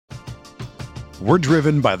We're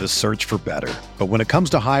driven by the search for better. But when it comes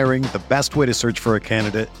to hiring, the best way to search for a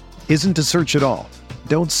candidate isn't to search at all.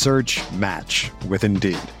 Don't search, match with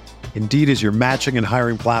Indeed. Indeed is your matching and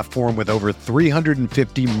hiring platform with over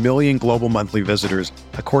 350 million global monthly visitors,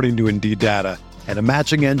 according to Indeed data, and a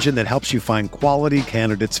matching engine that helps you find quality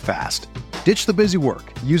candidates fast. Ditch the busy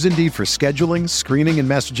work. Use Indeed for scheduling, screening, and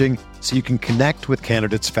messaging so you can connect with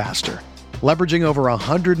candidates faster. Leveraging over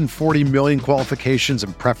 140 million qualifications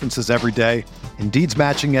and preferences every day, Indeed's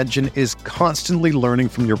matching engine is constantly learning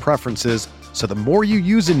from your preferences, so the more you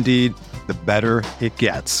use Indeed, the better it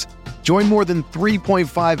gets. Join more than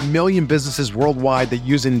 3.5 million businesses worldwide that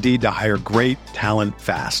use Indeed to hire great talent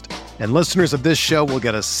fast. And listeners of this show will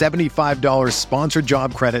get a $75 sponsored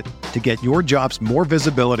job credit to get your jobs more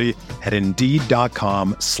visibility at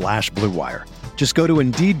Indeed.com/Blue Wire. Just go to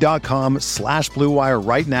Indeed.com/Blue Wire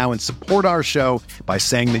right now and support our show by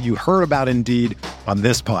saying that you heard about Indeed on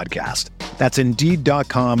this podcast. That's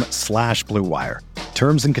Indeed.com/Blue Wire.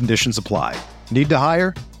 Terms and conditions apply. Need to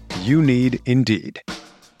hire? You need Indeed.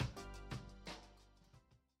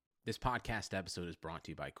 This podcast episode is brought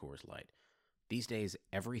to you by Coors Light. These days,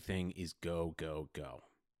 everything is go, go, go.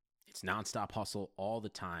 It's nonstop hustle all the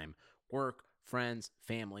time. Work, friends,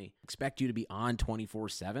 family, expect you to be on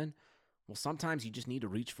 24/7. Well, sometimes you just need to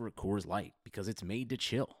reach for a Coors Light because it's made to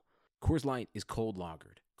chill. Coors Light is cold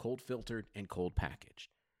lagered, cold filtered, and cold packaged.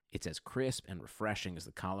 It's as crisp and refreshing as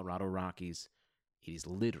the Colorado Rockies. It is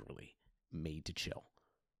literally made to chill.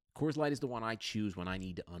 Coors Light is the one I choose when I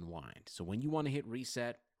need to unwind. So when you want to hit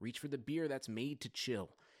reset, reach for the beer that's made to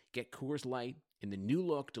chill. Get Coors Light in the new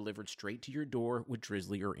look delivered straight to your door with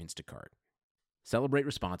Drizzly or Instacart. Celebrate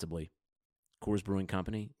responsibly. Coors Brewing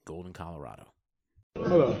Company, Golden, Colorado.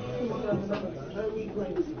 Hold on.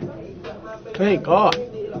 Thank God.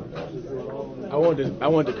 I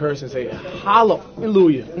wanted to curse and say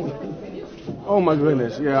hallelujah. Oh my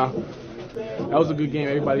goodness, yeah. That was a good game.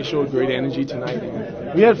 Everybody showed great energy tonight.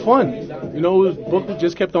 We had fun. Booker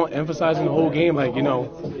just kept on emphasizing the whole game,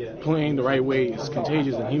 playing the right way is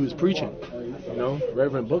contagious, and he was preaching.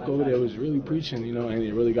 Reverend Book over there was really preaching, and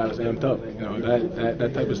it really got us amped up.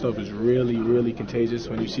 That type of stuff is really, really contagious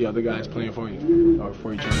when you see other guys playing for you or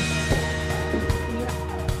for each other.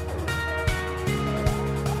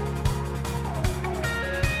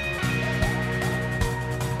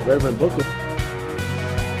 Reverend Booker.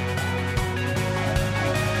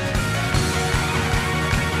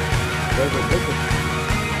 Reverend Booker.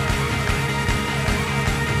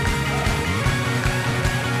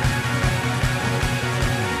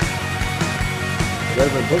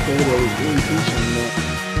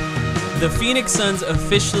 The Phoenix Suns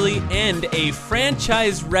officially end a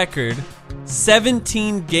franchise record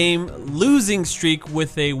 17-game losing streak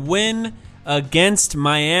with a win against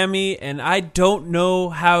Miami, and I don't know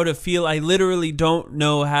how to feel. I literally don't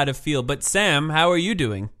know how to feel. But Sam, how are you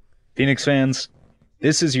doing? Phoenix fans,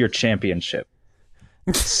 this is your championship.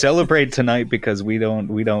 Celebrate tonight because we don't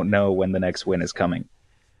know when the next win is coming.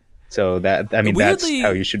 So that's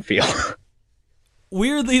how you should feel.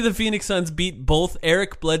 Weirdly, the Phoenix Suns beat both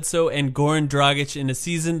Eric Bledsoe and Goran Dragic in a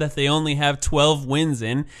season that they only have 12 wins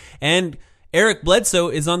in, and Eric Bledsoe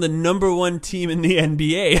is on the number one team in the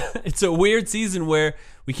NBA. It's a weird season where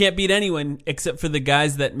we can't beat anyone except for the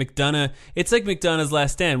guys that McDonough... It's like McDonough's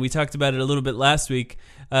last stand. We talked about it a little bit last week.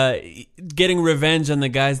 Getting revenge on the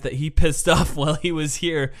guys that he pissed off while he was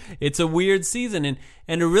here. It's a weird season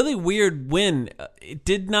and a really weird win. It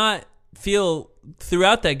did not feel...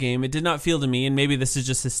 Throughout that game, it did not feel to me, and maybe this is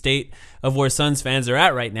just the state of where Suns fans are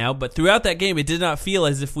at right now, but throughout that game, it did not feel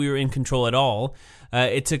as if we were in control at all.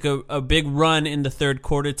 It took a big run in the third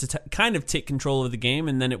quarter to kind of take control of the game,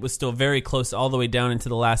 and then it was still very close all the way down into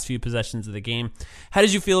the last few possessions of the game. How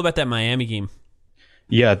did you feel about that Miami game?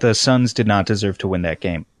 Yeah, the Suns did not deserve to win that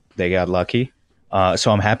game. They got lucky. So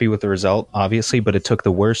I'm happy with the result, obviously, but it took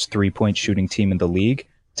the worst three-point shooting team in the league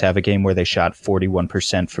to have a game where they shot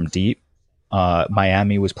 41% from deep.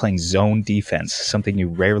 Miami was playing zone defense, something you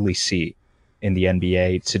rarely see in the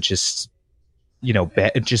NBA, to just,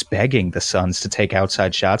 just begging the Suns to take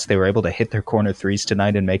outside shots. They were able to hit their corner threes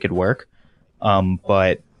tonight and make it work.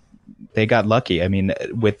 But they got lucky. I mean,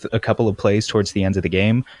 with a couple of plays towards the end of the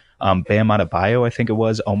game, Bam Adebayo, I think it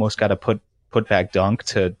was, almost got a put back dunk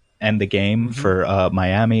to end the game for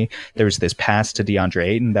Miami. There was this pass to DeAndre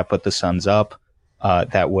Ayton that put the Suns up.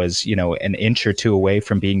 That was, an inch or two away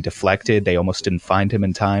from being deflected. They almost didn't find him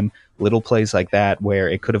in time. Little plays like that where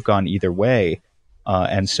it could have gone either way.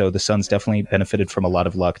 And so the Suns definitely benefited from a lot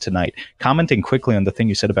of luck tonight. Commenting quickly on the thing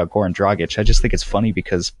you said about Goran Dragic, I just think it's funny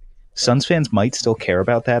because Suns fans might still care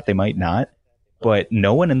about that. They might not. but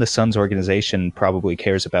no one in the Suns organization probably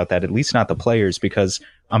cares about that, at least not the players, because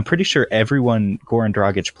I'm pretty sure everyone Goran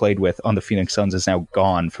Dragic played with on the Phoenix Suns is now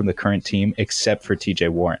gone from the current team except for TJ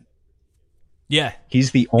Warren. Yeah.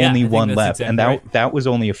 He's the only one left, exactly and that was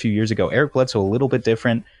only a few years ago. Eric Bledsoe, a little bit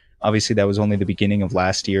different. Obviously, that was only the beginning of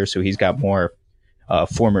last year, so he's got more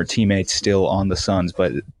former teammates still on the Suns,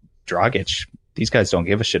 but Dragic, these guys don't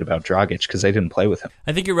give a shit about Dragic because they didn't play with him.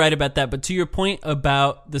 I think you're right about that, but to your point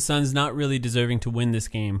about the Suns not really deserving to win this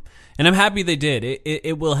game, and I'm happy they did.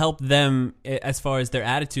 It will help them as far as their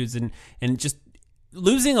attitudes and just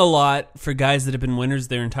losing a lot for guys that have been winners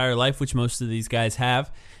their entire life, which most of these guys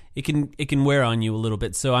have. It can wear on you a little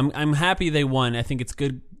bit. So I'm happy they won. I think it's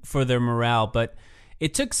good for their morale, but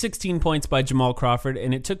it took 16 points by Jamal Crawford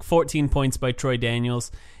and it took 14 points by Troy Daniels.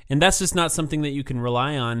 And that's just not something that you can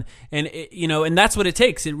rely on. And and that's what it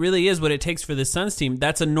takes. It really is what it takes for the Suns team.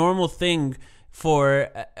 That's a normal thing for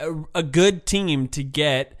a good team to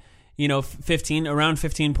get, around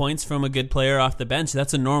 15 points from a good player off the bench.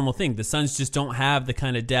 That's a normal thing. The Suns just don't have the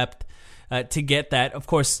kind of depth to get that. Of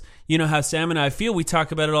course, you know how Sam and I feel. We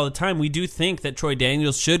talk about it all the time. We do think that Troy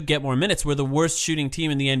Daniels should get more minutes. We're the worst shooting team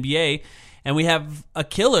in the NBA. And we have a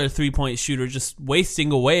killer three-point shooter just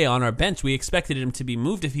wasting away on our bench. We expected him to be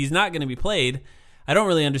moved. If he's not going to be played, I don't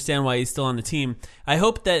really understand why he's still on the team. I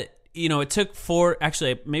hope that, it took 4,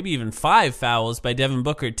 actually maybe even 5 fouls by Devin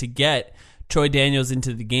Booker to get Troy Daniels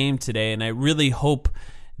into the game today. And I really hope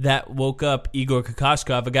that woke up Igor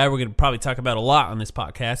Kokoshkov, a guy we're going to probably talk about a lot on this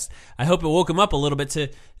podcast. I hope it woke him up a little bit to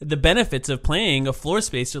the benefits of playing a floor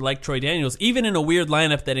spacer like Troy Daniels, even in a weird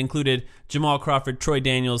lineup that included Jamal Crawford, Troy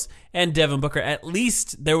Daniels, and Devin Booker. At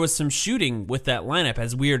least there was some shooting with that lineup,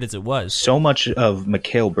 as weird as it was. So much of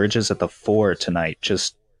Mikal Bridges at the 4 tonight,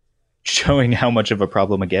 just showing how much of a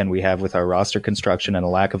problem, again, we have with our roster construction and a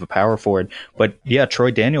lack of a power forward. But yeah, Troy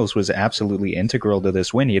Daniels was absolutely integral to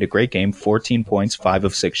this win. He had a great game, 14 points, 5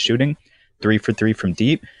 of 6 shooting, 3 for 3 from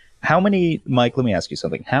deep. Mike, let me ask you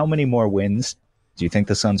something. How many more wins do you think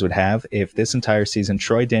the Suns would have if this entire season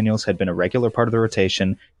Troy Daniels had been a regular part of the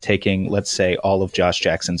rotation, taking, let's say, all of Josh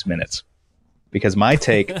Jackson's minutes? Because my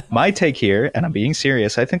take here, and I'm being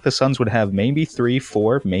serious, I think the Suns would have maybe 3,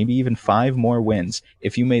 4, maybe even 5 more wins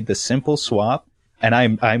if you made the simple swap, and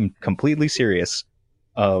I'm completely serious,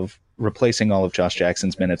 of replacing all of Josh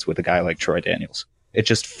Jackson's minutes with a guy like Troy Daniels. It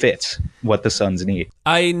just fits what the Suns need.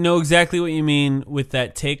 I know exactly what you mean with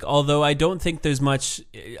that take, although I don't think there's much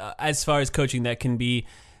as far as coaching that can be.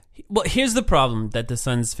 Well, here's the problem that the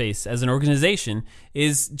Suns face as an organization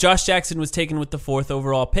is Josh Jackson was taken with the 4th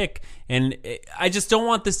overall pick, and I just don't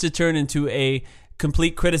want this to turn into a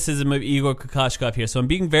complete criticism of Igor Kokoshkov here, so I'm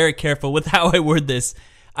being very careful with how I word this.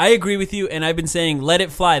 I agree with you, and I've been saying, let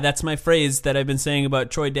it fly. That's my phrase that I've been saying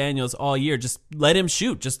about Troy Daniels all year. Just let him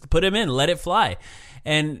shoot. Just put him in. Let it fly.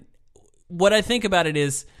 And what I think about it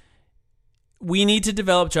is, we need to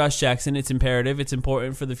develop Josh Jackson. It's imperative. It's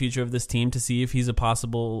important for the future of this team to see if he's a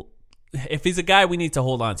guy we need to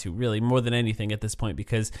hold on to, really, more than anything at this point,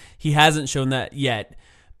 because he hasn't shown that yet.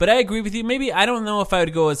 But I agree with you. Maybe, I don't know if I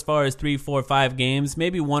would go as far as 3, 4, 5 games,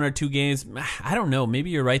 maybe 1 or 2 games. I don't know.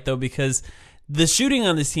 Maybe you're right, though, because the shooting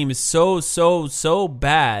on this team is so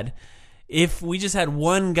bad. If we just had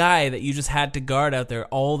one guy that you just had to guard out there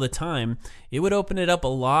all the time, it would open it up a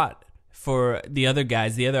lot for the other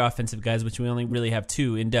guys, the other offensive guys, which we only really have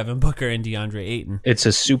 2 in Devin Booker and DeAndre Ayton. It's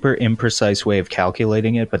a super imprecise way of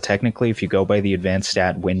calculating it, but technically, if you go by the advanced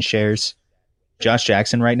stat win shares, Josh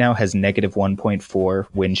Jackson right now has negative 1.4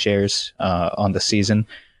 win shares on the season.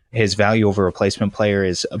 His value over replacement player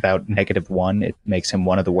is about negative 1. It makes him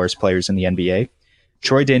one of the worst players in the NBA.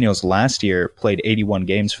 Troy Daniels last year played 81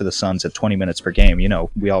 games for the Suns at 20 minutes per game.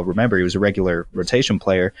 We all remember he was a regular rotation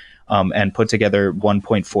player and put together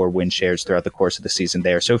 1.4 win shares throughout the course of the season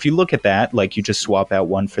there. So if you look at that, like you just swap out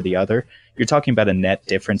one for the other, you're talking about a net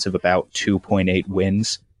difference of about 2.8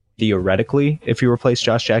 wins, theoretically, if you replace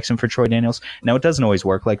Josh Jackson for Troy Daniels. Now, it doesn't always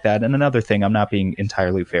work like that. And another thing, I'm not being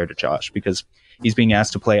entirely fair to Josh because he's being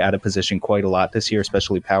asked to play out of position quite a lot this year,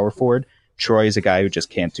 especially power forward. Troy is a guy who just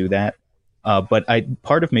can't do that. But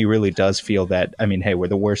part of me really does feel that, hey, we're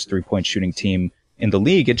the worst 3-point shooting team in the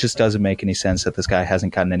league. It just doesn't make any sense that this guy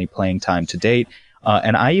hasn't gotten any playing time to date.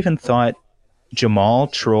 And I even thought Jamal,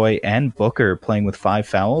 Troy, and Booker playing with 5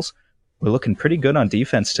 fouls were looking pretty good on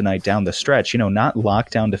defense tonight down the stretch. Not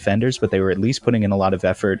lockdown defenders, but they were at least putting in a lot of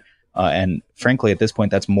effort. And frankly, at this point,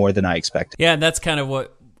 that's more than I expected. Yeah, that's kind of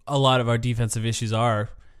what a lot of our defensive issues are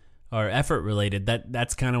effort related.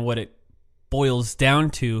 That's kind of what it boils down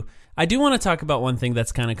to. I do want to talk about one thing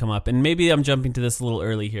that's kind of come up, and maybe I'm jumping to this a little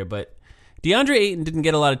early here, but DeAndre Ayton didn't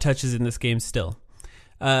get a lot of touches in this game still.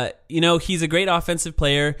 He's a great offensive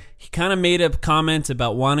player. He kind of made a comment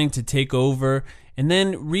about wanting to take over. And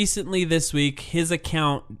then recently this week, his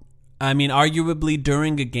account, arguably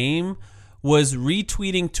during a game, was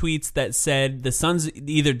retweeting tweets that said the Suns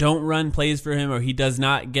either don't run plays for him or he does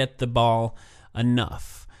not get the ball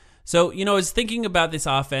enough. So, I was thinking about this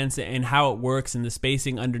offense and how it works and the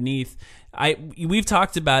spacing underneath. We've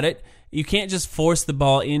talked about it. You can't just force the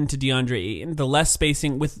ball into DeAndre Ayton. The less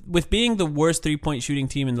spacing, with being the worst three-point shooting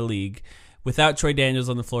team in the league, without Troy Daniels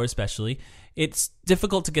on the floor especially, it's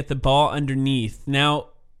difficult to get the ball underneath. Now,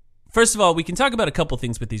 first of all, we can talk about a couple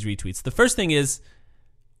things with these retweets. The first thing is,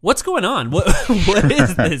 what's going on? What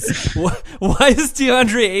is this? Why is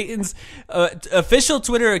DeAndre Ayton's official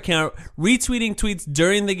Twitter account retweeting tweets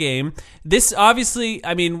during the game? This obviously,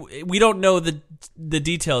 we don't know the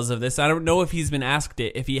details of this. I don't know if he's been asked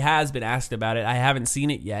it. If he has been asked about it, I haven't seen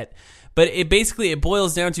it yet. But it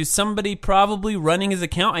boils down to somebody probably running his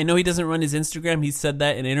account. I know he doesn't run his Instagram. He's said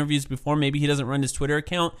that in interviews before. Maybe he doesn't run his Twitter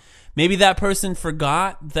account. Maybe that person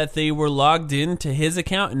forgot that they were logged into his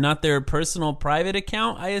account and not their personal private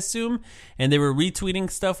account, I assume, and they were retweeting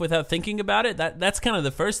stuff without thinking about it. That's kind of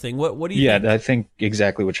the first thing. What do you think? Yeah, I think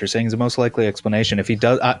exactly what you're saying is the most likely explanation. If he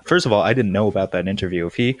does, first of all, I didn't know about that interview.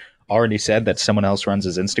 If he already said that someone else runs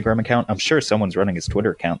his Instagram account, I'm sure someone's running his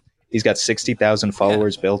Twitter account. He's got 60,000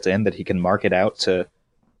 followers built in that he can market out to,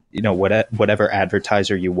 whatever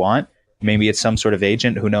advertiser you want. Maybe it's some sort of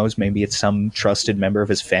agent. Who knows? Maybe it's some trusted member of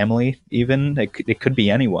his family. Even it could be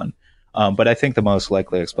anyone. But I think the most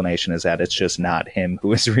likely explanation is that it's just not him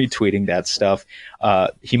who is retweeting that stuff.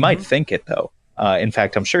 He might think it though. In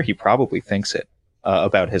fact, I'm sure he probably thinks it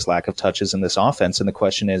about his lack of touches in this offense. And the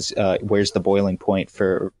question is, where's the boiling point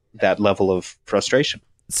for that level of frustration?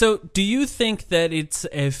 So do you think that it's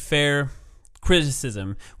a fair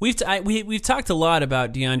criticism? We've talked a lot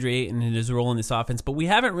about DeAndre Ayton and his role in this offense, but we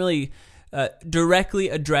haven't really directly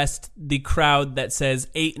addressed the crowd that says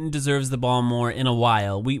Ayton deserves the ball more in a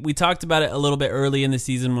while. We talked about it a little bit early in the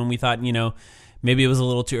season when we thought, maybe it was a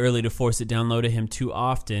little too early to force it down low to him too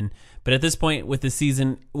often. But at this point, with the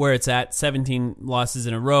season where it's at, 17 losses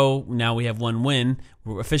in a row, now we have one win.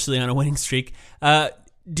 We're officially on a winning streak.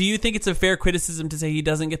 Do you think it's a fair criticism to say he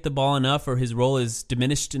doesn't get the ball enough or his role is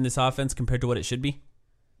diminished in this offense compared to what it should be?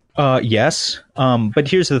 Yes. But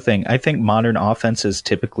here's the thing. I think modern offenses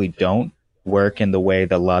typically don't work in the way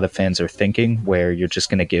that a lot of fans are thinking, where you're just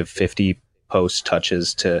going to give 50 post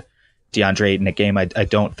touches to DeAndre Ayton a game. I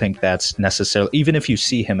don't think that's necessarily, even if you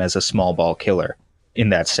see him as a small ball killer in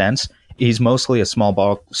that sense, he's mostly a small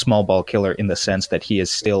ball killer in the sense that he is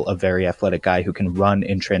still a very athletic guy who can run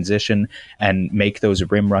in transition and make those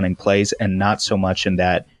rim running plays, and not so much in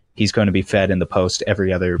that he's going to be fed in the post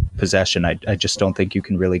every other possession. I just don't think you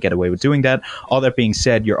can really get away with doing that. All that being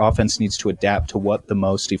said, your offense needs to adapt to what the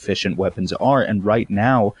most efficient weapons are. And right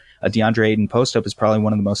now, a DeAndre Ayton post-up is probably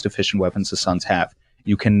one of the most efficient weapons the Suns have.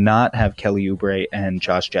 You cannot have Kelly Oubre and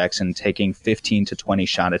Josh Jackson taking 15 to 20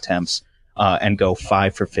 shot attempts and go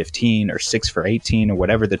 5 for 15 or 6 for 18 or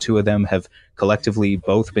whatever the two of them have collectively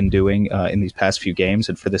both been doing in these past few games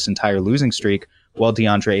and for this entire losing streak, while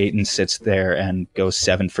DeAndre Ayton sits there and goes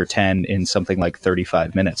 7 for 10 in something like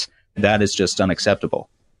 35 minutes. That is just unacceptable.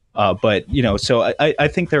 But I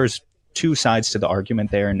think there's two sides to the argument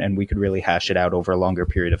there, and we could really hash it out over a longer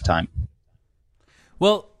period of time.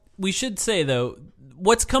 Well, we should say, though,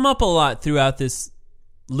 what's come up a lot throughout this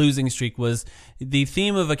losing streak was the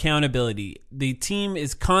theme of accountability. The team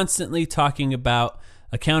is constantly talking about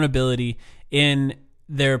accountability in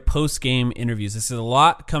their post-game interviews. This is a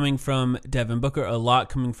lot coming from Devin Booker, a lot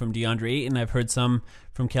coming from DeAndre Ayton. I've heard some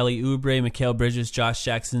from Kelly Oubre, Mikal Bridges, Josh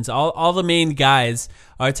Jackson. All the main guys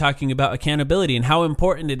are talking about accountability and how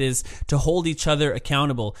important it is to hold each other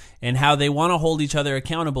accountable and how they want to hold each other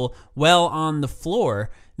accountable well on the floor.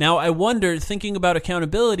 Now, I wonder, thinking about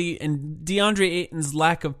accountability and DeAndre Ayton's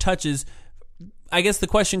lack of touches, I guess the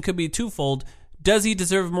question could be twofold. Does he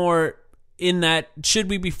deserve more in that? Should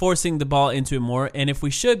we be forcing the ball into him more? And if we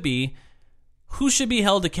should be, who should be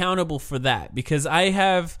held accountable for that? Because I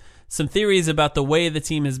have some theories about the way the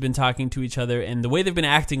team has been talking to each other and the way they've been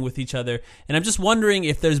acting with each other. And I'm just wondering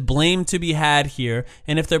if there's blame to be had here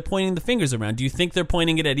and if they're pointing the fingers around. Do you think they're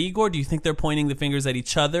pointing it at Igor? Do you think they're pointing the fingers at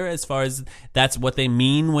each other as far as that's what they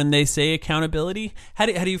mean when they say accountability? How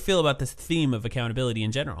do you feel about this theme of accountability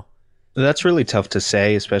in general? That's really tough to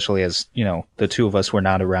say, especially as, the two of us were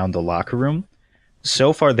not around the locker room.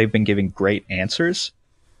 So far, they've been giving great answers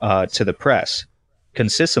to the press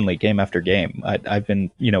consistently, game after game. I've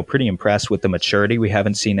been, pretty impressed with the maturity. We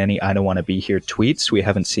haven't seen any "I don't want to be here" tweets. We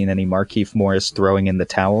haven't seen any Markieff Morris throwing in the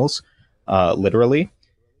towels, literally.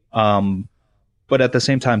 But but at the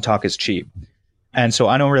same time, talk is cheap. And so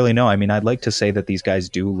I don't really know. I mean, I'd like to say that these guys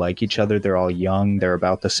do like each other. They're all young. They're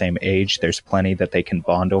about the same age. There's plenty that they can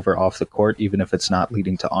bond over off the court, even if it's not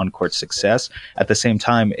leading to on-court success. At the same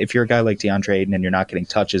time, if you're a guy like DeAndre Ayton and you're not getting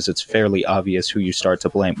touches, it's fairly obvious who you start to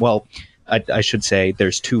blame. Well, I should say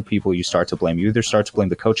there's two people you start to blame. You either start to blame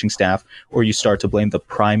the coaching staff or you start to blame the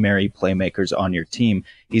primary playmakers on your team.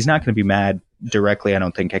 He's not going to be mad directly, I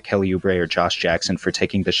don't think, at Kelly Oubre or Josh Jackson for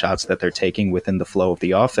taking the shots that they're taking within the flow of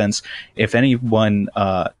the offense. If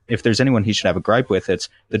there's anyone he should have a gripe with, it's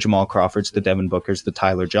the Jamal Crawfords, the Devin Bookers, the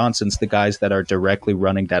Tyler Johnsons, the guys that are directly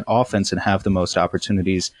running that offense and have the most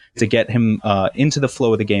opportunities to get him into the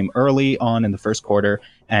flow of the game early on in the first quarter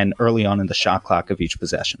and early on in the shot clock of each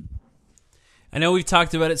possession. I know we've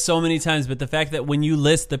talked about it so many times, but the fact that when you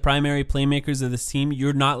list the primary playmakers of this team,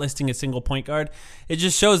 you're not listing a single point guard, it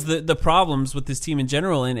just shows the problems with this team in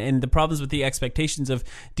general and the problems with the expectations of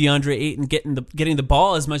DeAndre Ayton getting the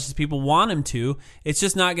ball as much as people want him to. It's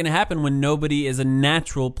just not going to happen when nobody is a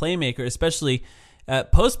natural playmaker, especially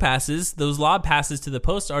post passes. Those lob passes to the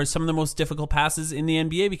post are some of the most difficult passes in the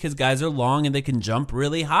NBA because guys are long and they can jump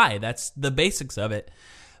really high. That's the basics of it.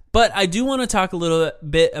 But I do want to talk a little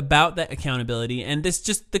bit about that accountability and this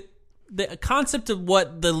just the concept of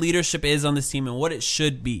what the leadership is on this team and what it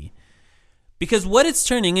should be. Because what it's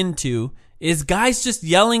turning into is guys just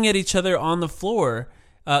yelling at each other on the floor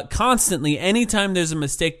constantly. Anytime there's a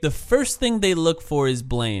mistake, the first thing they look for is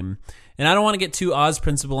blame. And I don't want to get too Oz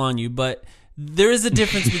principle on you, but there is a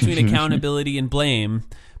difference between accountability and blame.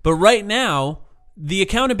 But right now, the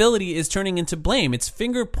accountability is turning into blame. It's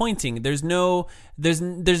finger pointing. There's no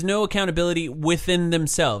accountability within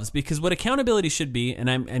themselves, because what accountability should be, and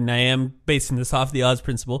I am basing this off the Oz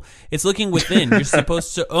principle, it's looking within. You're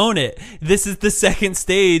supposed to own it. This is the second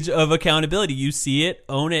stage of accountability. You see it,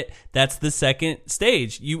 own it. That's the second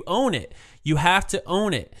stage. You own it. You have to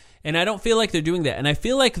own it. And I don't feel like they're doing that. And I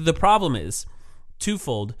feel like the problem is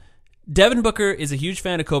twofold. Devin Booker is a huge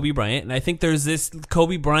fan of Kobe Bryant, and I think there's this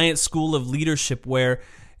Kobe Bryant school of leadership where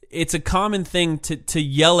it's a common thing to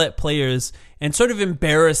yell at players and sort of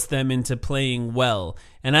embarrass them into playing well.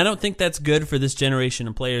 And I don't think that's good for this generation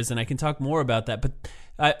of players, and I can talk more about that.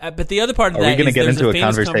 But the other part of that is... Are we going to get into a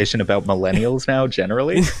conversation about millennials now,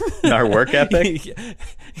 generally, in our work ethic?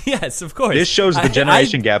 Yes, of course. This shows the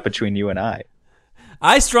generation gap between you and I.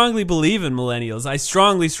 I strongly believe in millennials. I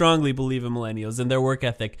strongly believe in millennials and their work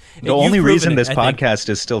ethic. The only reason this podcast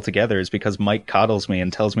is still together is because Mike coddles me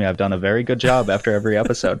and tells me I've done a very good job after every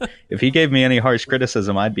episode. If he gave me any harsh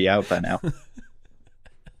criticism, I'd be out by now.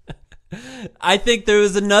 I think there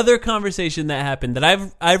was another conversation that happened that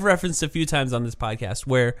I've referenced a few times on this podcast,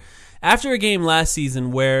 where after a game last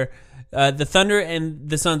season where the Thunder and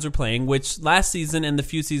the Suns were playing, which last season and the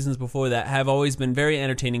few seasons before that have always been very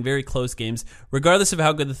entertaining, very close games, regardless of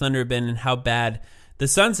how good the Thunder have been and how bad the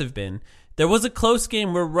Suns have been. There was a close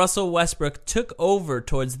game where Russell Westbrook took over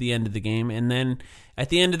towards the end of the game, and then at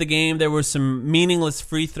the end of the game there were some meaningless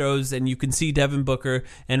free throws, and you can see Devin Booker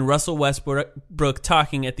and Russell Westbrook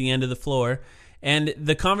talking at the end of the floor, and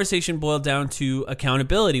the conversation boiled down to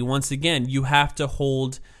accountability. Once again, you have to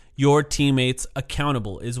hold your teammates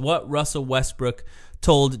accountable, is what Russell Westbrook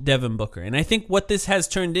told Devin Booker. And I think what this has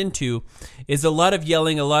turned into is a lot of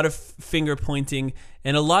yelling, a lot of finger pointing,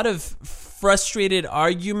 and a lot of frustrated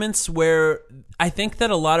arguments where I think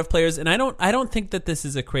that a lot of players, and I don't think that this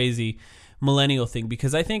is a crazy millennial thing,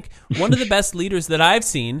 because I think one of the best leaders that I've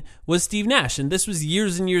seen was Steve Nash, and this was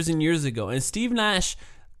years and years and years ago. And Steve Nash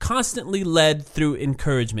constantly led through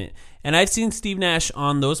encouragement. And I've seen Steve Nash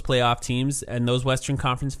on those playoff teams and those Western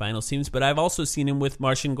Conference Finals teams, but I've also seen him with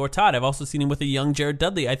Marcin Gortat. I've also seen him with a young Jared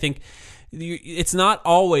Dudley. I think it's not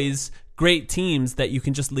always great teams that you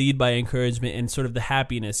can just lead by encouragement and sort of the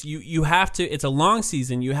happiness. You have to, it's a long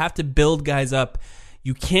season. You have to build guys up.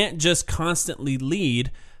 You can't just constantly lead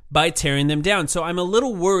by tearing them down. So I'm a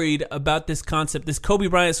little worried about this concept, this Kobe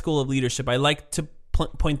Bryant school of leadership. I like to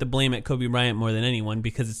point the blame at Kobe Bryant more than anyone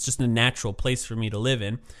because it's just a natural place for me to live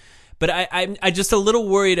in. But I'm just a little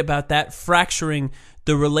worried about that fracturing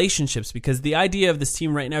the relationships, because the idea of this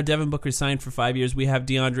team right now, Devin Booker signed for 5 years. We have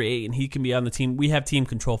DeAndre Ayton. He can be on the team. We have team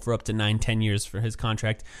control for up to 9-10 years for his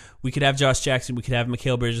contract. We could have Josh Jackson. We could have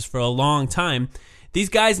Mikal Bridges for a long time. These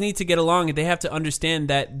guys need to get along, and they have to understand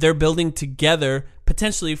that they're building together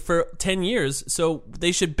potentially for 10 years, so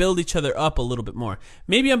they should build each other up a little bit more.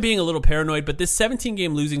 Maybe I'm being a little paranoid, but this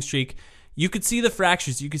 17-game losing streak, you could see the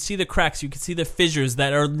fractures, you could see the cracks, you could see the fissures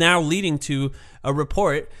that are now leading to a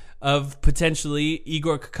report of potentially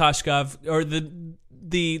Igor Kokoshkov or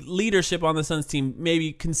the leadership on the Suns team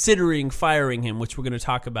maybe considering firing him, which we're going to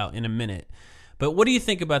talk about in a minute. But what do you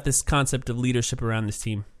think about this concept of leadership around this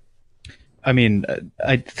team? I mean,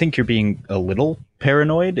 I think you're being a little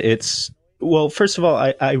paranoid. Well, first of all,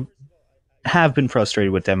 I have been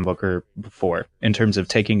frustrated with Devin Booker before in terms of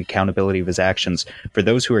taking accountability of his actions. For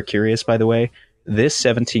those who are curious, by the way, this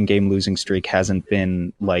 17-game losing streak hasn't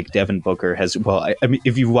been like Devin Booker has. Well, I mean,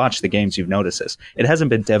 if you've watched the games, you've noticed this. It hasn't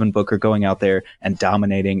been Devin Booker going out there and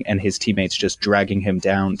dominating and his teammates just dragging him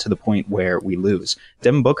down to the point where we lose.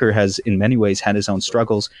 Devin Booker has, in many ways, had his own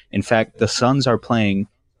struggles. In fact, the Suns are playing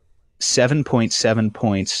 7.7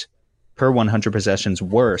 points per 100 possessions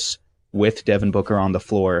worse with Devin Booker on the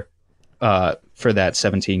floor for that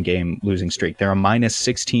 17-game losing streak. They're a minus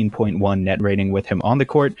 16.1 net rating with him on the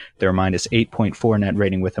court. They're a minus 8.4 net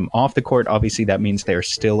rating with him off the court. Obviously, that means they're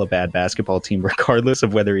still a bad basketball team regardless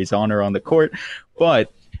of whether he's on or on the court.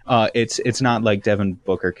 But it's not like Devin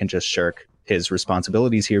Booker can just shirk his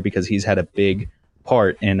responsibilities here because he's had a big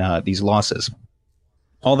part in these losses.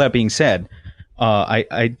 All that being said,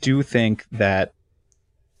 I do think that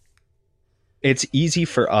it's easy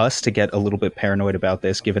for us to get a little bit paranoid about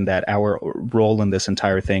this, given that our role in this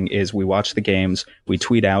entire thing is we watch the games, we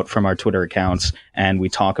tweet out from our Twitter accounts, and we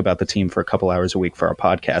talk about the team for a couple hours a week for our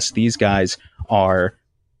podcast. These guys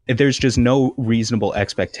there's just no reasonable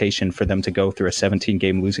expectation for them to go through a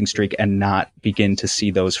 17-game losing streak and not begin to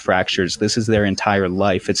see those fractures. This is their entire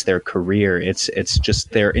life. It's their career. It's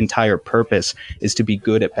just their entire purpose is to be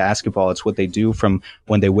good at basketball. It's what they do from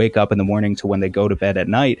when they wake up in the morning to when they go to bed at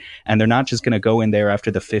night. And they're not just going to go in there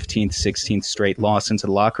after the 15th, 16th straight loss into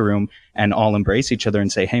the locker room and all embrace each other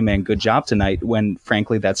and say, hey, man, good job tonight, when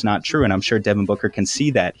frankly, that's not true. And I'm sure Devin Booker can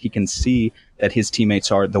see that. He can see that his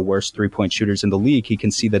teammates are the worst three-point shooters in the league. He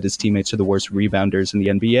can see that his teammates are the worst rebounders in the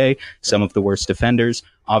NBA, some of the worst defenders.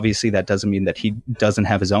 Obviously, that doesn't mean that he doesn't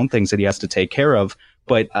have his own things that he has to take care of.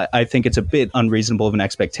 But I think it's a bit unreasonable of an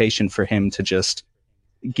expectation for him to just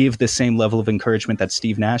give the same level of encouragement that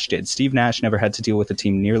Steve Nash did. Steve Nash never had to deal with a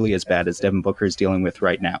team nearly as bad as Devin Booker is dealing with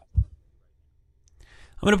right now.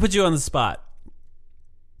 I'm going to put you on the spot.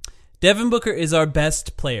 Devin Booker is our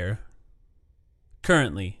best player.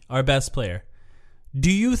 Currently, our best player.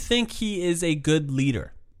 Do you think he is a good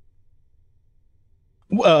leader?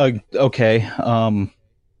 Okay.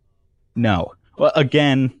 No. Well,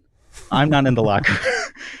 again, I'm not in the locker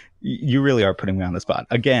room. You really are putting me on the spot.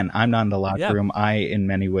 Again, I'm not in the locker room. I, in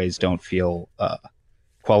many ways, don't feel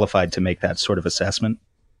qualified to make that sort of assessment.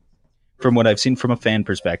 From what I've seen from a fan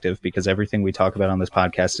perspective, because everything we talk about on this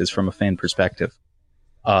podcast is from a fan perspective,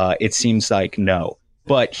 it seems like no.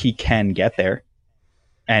 But he can get there.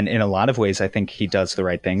 And in a lot of ways, I think he does the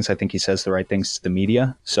right things. I think he says the right things to the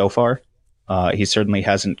media so far. He certainly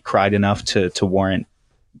hasn't cried enough to warrant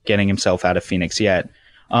getting himself out of Phoenix yet.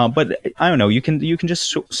 But I don't know. You can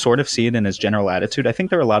just sort of see it in his general attitude. I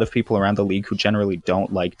think there are a lot of people around the league who generally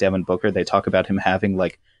don't like Devin Booker. They talk about him having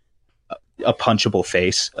like a punchable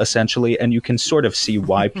face, essentially, and you can sort of see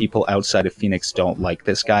why people outside of Phoenix don't like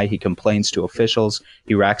this guy. He complains to officials.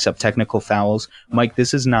 He racks up technical fouls. Mike,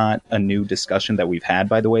 this is not a new discussion that we've had,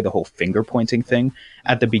 by the way, the whole finger pointing thing.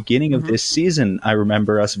 At the beginning of this season, I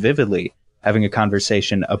remember us vividly having a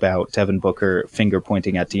conversation about Devin Booker finger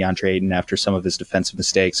pointing at DeAndre Ayton after some of his defensive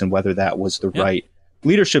mistakes and whether that was the right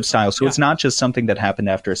leadership style. So it's not just something that happened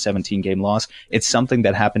after a 17-game loss. It's something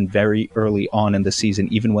that happened very early on in the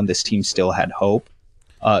season, even when this team still had hope.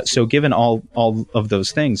 So given all of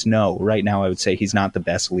those things, no, right now I would say he's not the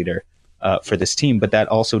best leader for this team, but that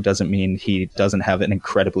also doesn't mean he doesn't have an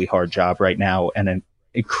incredibly hard job right now and an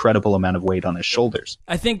incredible amount of weight on his shoulders.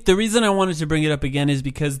 I think the reason I wanted to bring it up again is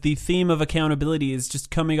because the theme of accountability is just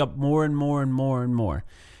coming up more and more and more and more.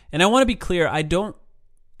 And I want to be clear, I don't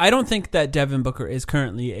think that Devin Booker is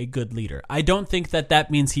currently a good leader. I don't think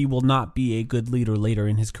that means he will not be a good leader later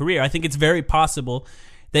in his career. I think it's very possible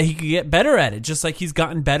that he could get better at it, just like he's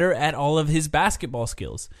gotten better at all of his basketball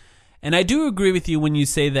skills. And I do agree with you when you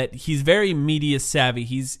say that he's very media savvy.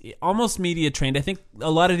 He's almost media trained. I think a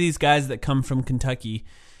lot of these guys that come from Kentucky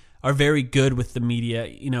are very good with the media,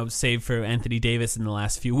 save for Anthony Davis in the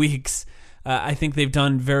last few weeks. I think they've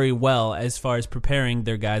done very well as far as preparing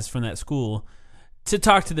their guys from that school to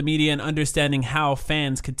talk to the media and understanding how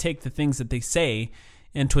fans could take the things that they say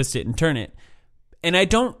and twist it and turn it. And I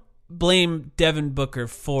don't blame Devin Booker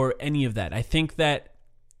for any of that. I think that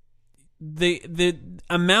the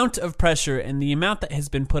amount of pressure and the amount that has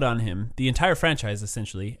been put on him, the entire franchise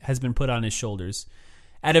essentially, has been put on his shoulders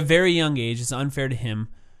at a very young age is unfair to him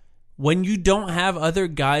when you don't have other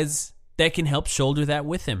guys that can help shoulder that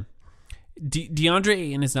with him. DeAndre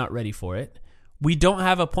Ayton is not ready for it. We don't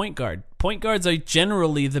have a point guard. Point guards are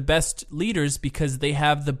generally the best leaders because they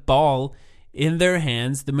have the ball in their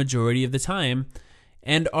hands the majority of the time.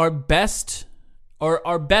 And our best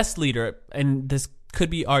leader, and this could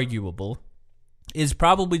be arguable, is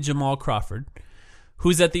probably Jamal Crawford,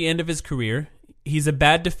 who's at the end of his career. He's a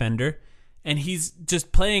bad defender, and he's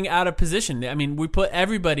just playing out of position. I mean, we put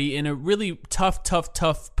everybody in a really tough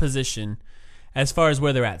position as far as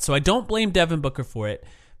where they're at. So I don't blame Devin Booker for it,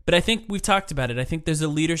 but I think we've talked about it. I think there's a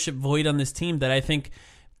leadership void on this team that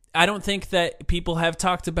I don't think that people have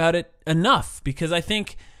talked about it enough, because I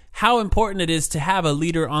think how important it is to have a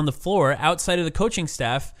leader on the floor outside of the coaching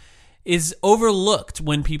staff is overlooked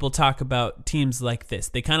when people talk about teams like this.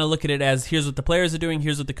 They kind of look at it as, here's what the players are doing,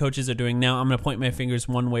 here's what the coaches are doing. Now I'm going to point my fingers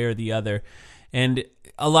one way or the other. And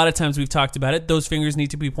a lot of times we've talked about it. Those fingers need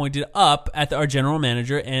to be pointed up at our general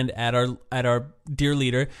manager and at our dear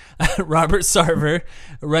leader, Robert Sarver,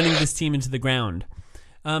 running this team into the ground.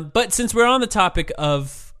 But since we're on the topic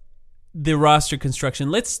of the roster construction,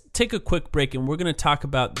 let's take a quick break, and we're going to talk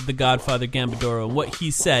about the Godfather Gambadoro and what he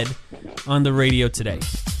said on the radio today.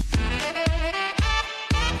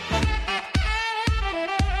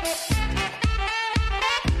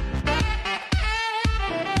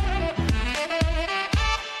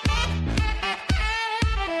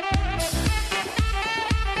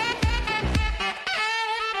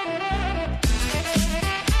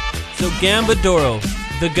 So Gambadoro,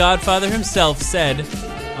 the Godfather himself, said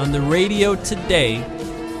on the radio today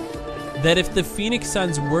that if the Phoenix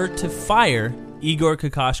Suns were to fire Igor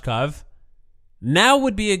Kokoshkov, now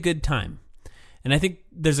would be a good time. And I think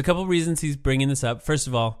there's a couple reasons he's bringing this up. First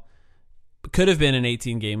of all, it could have been an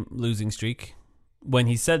 18-game losing streak. When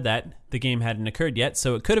he said that, the game hadn't occurred yet,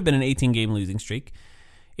 so it could have been an 18-game losing streak.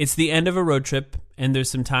 It's the end of a road trip, and there's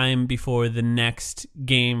some time before the next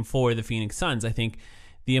game for the Phoenix Suns. I think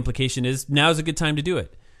the implication is now's a good time to do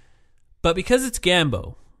it. But because it's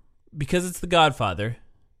Gambo, because it's the Godfather,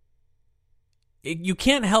 you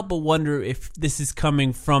can't help but wonder if this is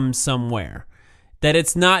coming from somewhere, that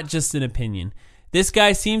it's not just an opinion. This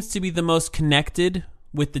guy seems to be the most connected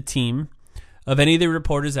with the team of any of the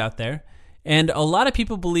reporters out there, and a lot of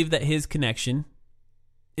people believe that his connection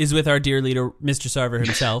is with our dear leader, Mr. Sarver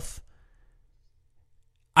himself.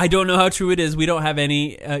 I don't know how true it is. We don't have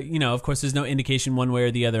any, of course, there's no indication one way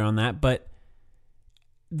or the other on that, but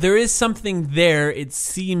there is something there, it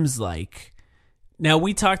seems like. Now,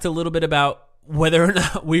 we talked a little bit about whether or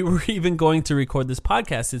not we were even going to record this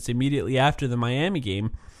podcast. It's immediately after the Miami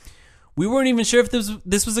game. We weren't even sure if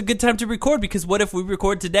this was a good time to record, because what if we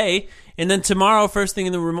record today, and then tomorrow, first thing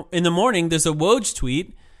in the morning, there's a Woj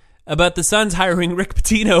tweet about the Suns hiring Rick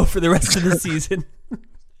Pitino for the rest of the season.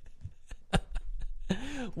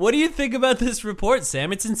 What do you think about this report,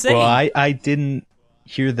 Sam? It's insane. Well, I didn't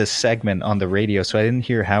hear the segment on the radio, so I didn't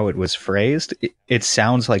hear how it was phrased. It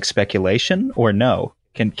sounds like speculation, or no?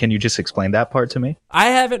 Can you just explain that part to me? I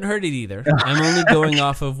haven't heard it either. I'm only going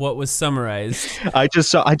off of what was summarized. I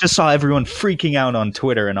just saw everyone freaking out on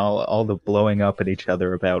Twitter and all the blowing up at each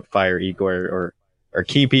other about fire Igor or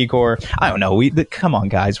keep Igor. I don't know. Come on,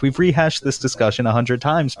 guys. We've rehashed this discussion 100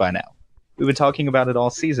 times by now. We've been talking about it all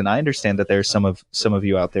season. I understand that there's some of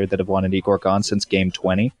you out there that have wanted Igor gone since game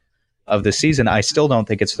 20 of the season. I still don't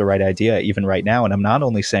think it's the right idea, even right now. And I'm not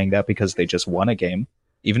only saying that because they just won a game.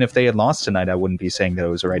 Even if they had lost tonight, I wouldn't be saying that it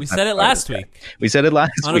was the right time. We said it last week. We said it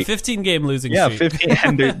last week. On a 15-game losing streak. Yeah, 15.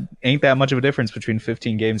 And there ain't that much of a difference between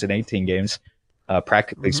 15 games and 18 games,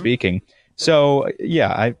 practically speaking. So,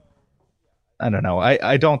 yeah, I don't know.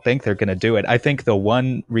 I don't think they're going to do it. I think the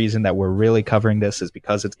one reason that we're really covering this is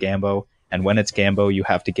because it's Gambo. And when it's Gambo, you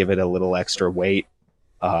have to give it a little extra weight.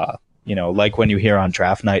 Like when you hear on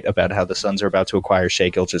draft night about how the Suns are about to acquire Shai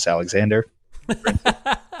Gilgeous-Alexander.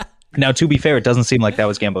 Now, to be fair, it doesn't seem like that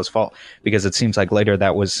was Gambo's fault, because it seems like later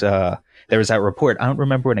that was there was that report. I don't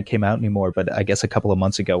remember when it came out anymore, but I guess a couple of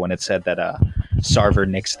months ago when it said that Sarver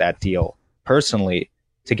nixed that deal personally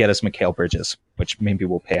to get us Mikal Bridges, which maybe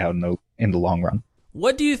will pay out in the long run.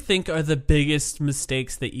 What do you think are the biggest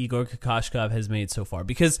mistakes that Igor Kokoshkov has made so far?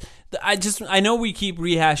 Because I know we keep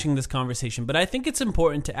rehashing this conversation, but I think it's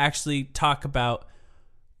important to actually talk about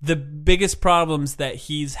the biggest problems that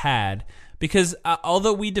he's had. Because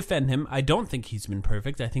although we defend him, I don't think he's been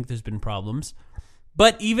perfect. I think there's been problems.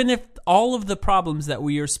 But even if all of the problems that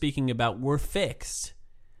we are speaking about were fixed,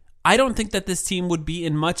 I don't think that this team would be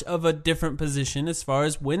in much of a different position as far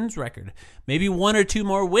as wins record. Maybe one or two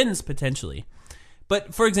more wins potentially.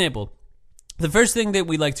 But for example, the first thing that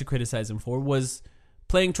we like to criticize him for was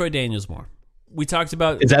playing Troy Daniels more. We talked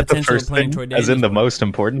about is that the first thing, Troy Daniels as in the most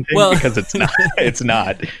important thing? Well, because it's not. It's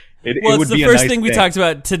not. It would it's the be first nice thing we talked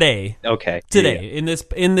about today. Okay. Today in this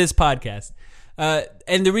podcast.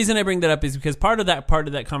 And the reason I bring that up is because part of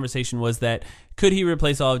that conversation was that could he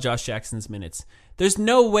replace all of Josh Jackson's minutes? There's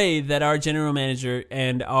no way that our general manager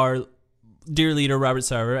and our dear leader, Robert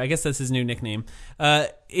Sarver, I guess that's his new nickname,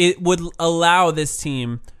 it would allow this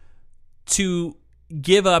team to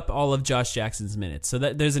give up all of Josh Jackson's minutes. So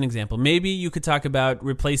there's an example. Maybe you could talk about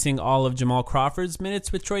replacing all of Jamal Crawford's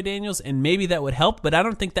minutes with Troy Daniels, and maybe that would help, but I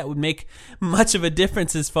don't think that would make much of a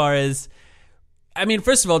difference as far as... I mean,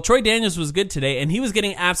 first of all, Troy Daniels was good today, and he was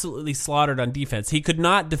getting absolutely slaughtered on defense. He could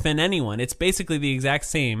not defend anyone. It's basically the exact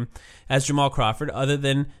same as Jamal Crawford, other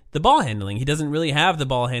than the ball handling. He doesn't really have the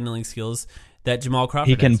ball handling skills that Jamal Crawford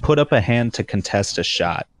has. He can put up a hand to contest a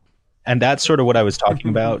shot. And that's sort of what I was talking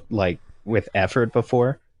about, like, with effort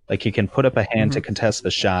before. Like, he can put up a hand to contest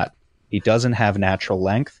the shot. He doesn't have natural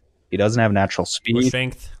length. He doesn't have natural speed.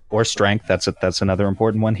 Or strength. That's another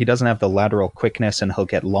important one. He doesn't have the lateral quickness, and he'll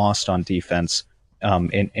get lost on defense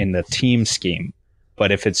in the team scheme.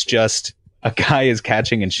 But if it's just a guy is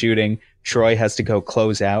catching and shooting, Troy has to go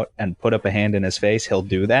close out and put up a hand in his face, he'll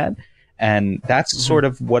do that. And that's sort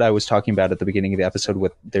of what I was talking about at the beginning of the episode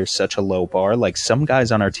with there's such a low bar. Like, some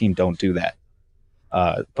guys on our team don't do that.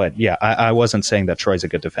 But yeah, I wasn't saying that Troy's a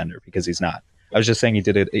good defender, because he's not. I was just saying he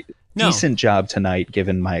did a decent job tonight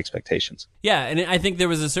given my expectations. Yeah, and I think there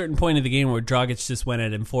was a certain point of the game where Dragic just went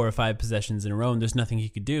at him 4 or 5 possessions in a row, and there's nothing he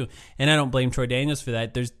could do. And I don't blame Troy Daniels for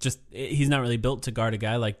that. He's not really built to guard a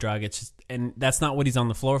guy like Dragic, and that's not what he's on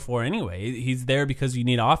the floor for anyway. He's there because you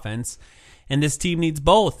need offense, and this team needs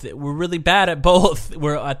both. We're really bad at both.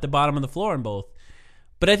 We're at the bottom of the floor in both.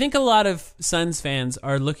 But I think a lot of Suns fans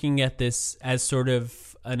are looking at this as sort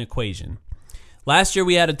of an equation. Last year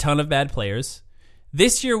we had a ton of bad players.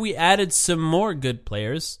 This year we added some more good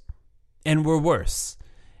players, and we're worse.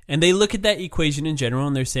 And they look at that equation in general,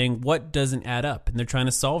 and they're saying, what doesn't add up? And they're trying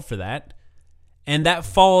to solve for that. And that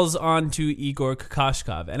falls onto Igor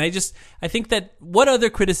Kokoshkov. And I think that, what other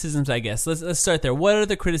criticisms, I guess? Let's start there. What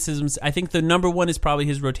other criticisms? I think the number one is probably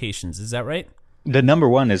his rotations. Is that right? The number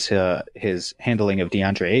one is his handling of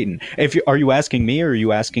DeAndre Ayton. Are you asking me, or are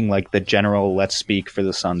you asking like the general, let's speak for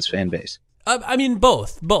the Suns fan base? I mean,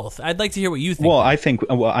 both. I'd like to hear what you think. Well,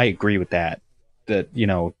 I agree with that. The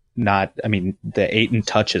Ayton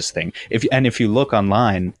touches thing. If you look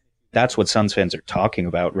online, that's what Suns fans are talking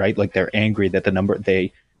about, right? Like, they're angry that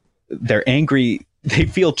they're angry. They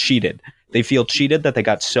feel cheated. They feel cheated that they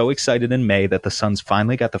got so excited in May that the Suns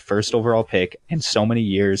finally got the first overall pick in so many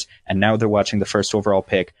years, and now they're watching the first overall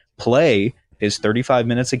pick play his 35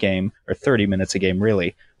 minutes a game, or 30 minutes a game,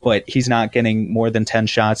 really. But he's not getting more than 10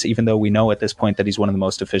 shots, even though we know at this point that he's one of the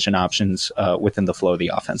most efficient options within the flow of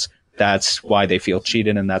the offense. That's why they feel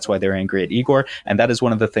cheated, and that's why they're angry at Igor. And that is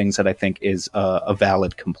one of the things that I think is a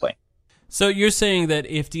valid complaint. So you're saying that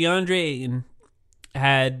if DeAndre Ayton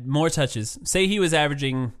had more touches, say he was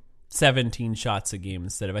averaging 17 shots a game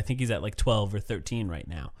instead of, I think he's at like 12 or 13 right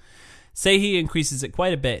now. Say he increases it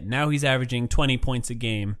quite a bit. Now he's averaging 20 points a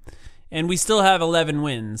game, and we still have 11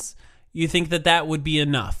 wins. You think that would be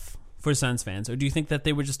enough for Suns fans? Or do you think that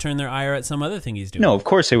they would just turn their eye at some other thing he's doing? No, of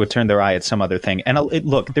course they would turn their eye at some other thing. And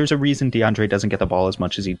look, there's a reason DeAndre doesn't get the ball as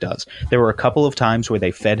much as he does. There were a couple of times where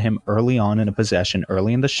they fed him early on in a possession,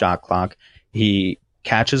 early in the shot clock. He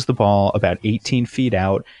catches the ball about 18 feet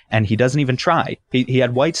out, and he doesn't even try. He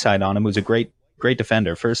had Whiteside on him, who's a great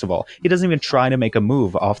defender, first of all. He doesn't even try to make a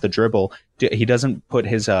move off the dribble. He doesn't put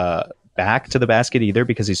his back to the basket either,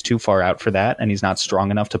 because he's too far out for that, and he's not strong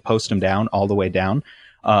enough to post him down all the way down.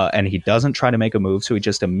 And he doesn't try to make a move, so he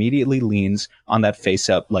just immediately leans on that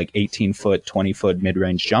face-up, like 18-foot, 20-foot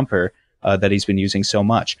mid-range jumper that he's been using so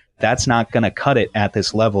much. That's not going to cut it at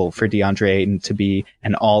this level for DeAndre Ayton to be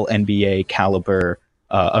an all-NBA caliber,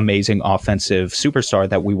 amazing offensive superstar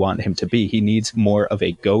that we want him to be. He needs more of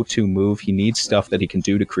a go-to move. He needs stuff that he can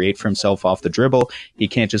do to create for himself off the dribble. He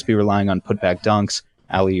can't just be relying on putback dunks,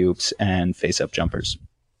 alley-oops, and face-up jumpers.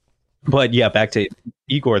 But yeah, back to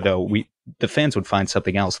Igor, though, the fans would find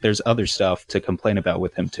something else. There's other stuff to complain about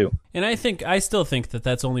with him, too. And I still think that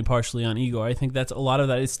that's only partially on Igor. I think that's a lot of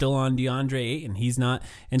that is still on DeAndre Ayton. He's not,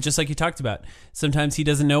 and just like you talked about, sometimes he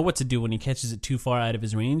doesn't know what to do when he catches it too far out of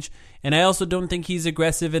his range. And I also don't think he's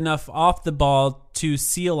aggressive enough off the ball to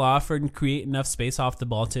seal off or create enough space off the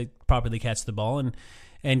ball to properly catch the ball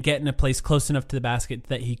and get in a place close enough to the basket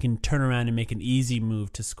that he can turn around and make an easy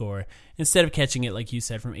move to score, instead of catching it, like you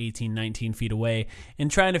said, from 18, 19 feet away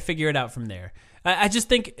and trying to figure it out from there. I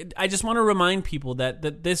just want to remind people that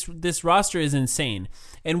this roster is insane.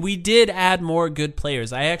 And we did add more good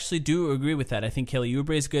players. I actually do agree with that. I think Kelly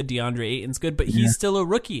Oubre is good, DeAndre Ayton's good, but he's still a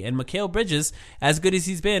rookie. And Mikal Bridges, as good as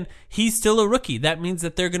he's been, he's still a rookie. That means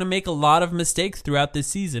that they're going to make a lot of mistakes throughout this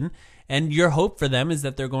season. and your hope for them is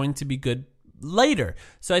that they're going to be good later.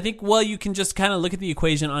 So I think, well, you can just kind of look at the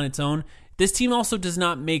equation on its own. This team also does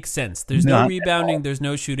not make sense. There's no rebounding, there's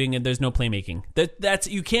no shooting, and there's no playmaking.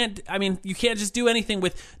 You can't just do anything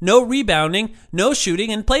with no rebounding, no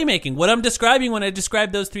shooting, and playmaking. What I'm describing when I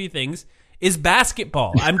describe those three things is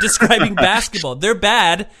basketball. I'm describing basketball. They're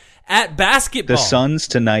bad at basketball. The Suns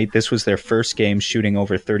tonight, this was their first game shooting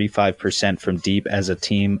over 35% from deep as a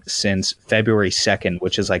team since February 2nd,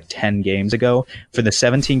 which is like 10 games ago. For the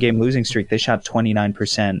 17-game losing streak, they shot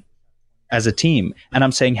 29% as a team. And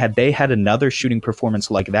I'm saying, had they had another shooting performance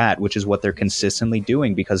like that, which is what they're consistently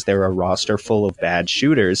doing because they're a roster full of bad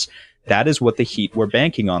shooters, that is what the Heat were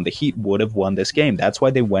banking on. The Heat would have won this game. That's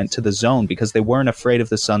why they went to the zone, because they weren't afraid of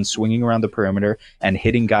the Suns swinging around the perimeter and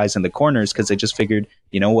hitting guys in the corners, because they just figured,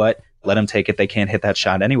 you know what, let them take it. They can't hit that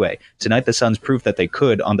shot anyway. Tonight, the Suns proved that they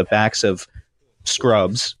could on the backs of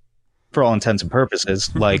scrubs, for all intents and purposes,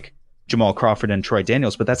 like Jamal Crawford and Troy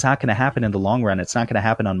Daniels, but that's not going to happen in the long run. It's not going to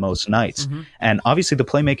happen on most nights. And obviously the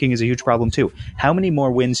playmaking is a huge problem too. How many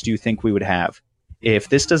more wins do you think we would have if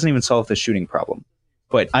this doesn't even solve the shooting problem?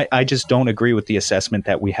 But I just don't agree with the assessment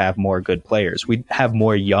that we have more good players. We have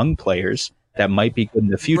more young players that might be good in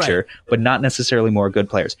the future, but not necessarily more good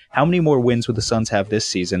players. How many more wins would the Suns have this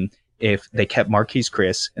season if they kept Marquise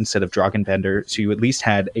Chris instead of Dragan Bender? So you at least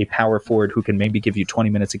had a power forward who can maybe give you 20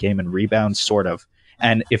 minutes a game and rebound, sort of.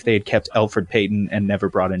 And if they had kept Elfrid Payton and never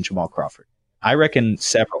brought in Jamal Crawford. I reckon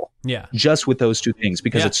several. Yeah. Just with those two things,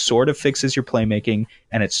 because it sort of fixes your playmaking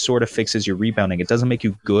and it sort of fixes your rebounding. It doesn't make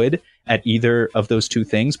you good at either of those two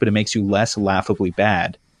things, but it makes you less laughably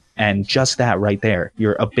bad. And just that right there,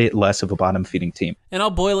 you're a bit less of a bottom-feeding team. And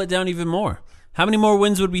I'll boil it down even more. How many more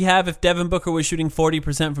wins would we have if Devin Booker was shooting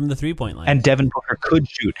 40% from the three-point line? And Devin Booker could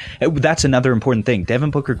shoot. That's another important thing.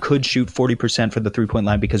 Devin Booker could shoot 40% for the three-point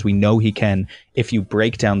line because we know he can if you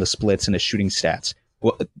break down the splits in his shooting stats.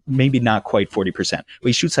 Well, maybe not quite 40%, but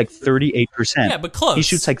he shoots like 38%. Yeah, but close. He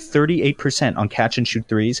shoots like 38% on catch-and-shoot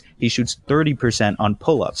threes. He shoots 30% on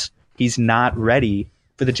pull-ups. He's not ready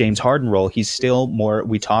for the James Harden role. He's still more,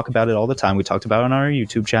 we talk about it all the time. We talked about it on our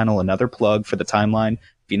YouTube channel. Another plug for the Timeline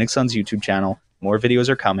Phoenix Suns YouTube channel. More videos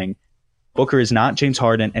are coming. Booker is not James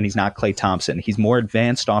Harden, and he's not Klay Thompson. He's more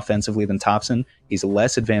advanced offensively than Thompson. He's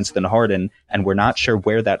less advanced than Harden, and we're not sure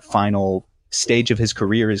where that final stage of his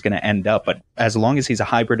career is going to end up. But as long as he's a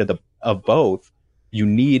hybrid of both, you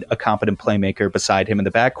need a competent playmaker beside him in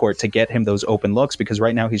the backcourt to get him those open looks, because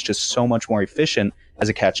right now he's just so much more efficient as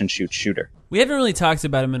a catch-and-shoot shooter. We haven't really talked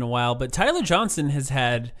about him in a while, but Tyler Johnson has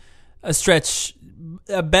had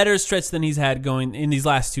a better stretch than he's had going in these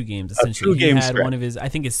last two games. Essentially, he had one of his, I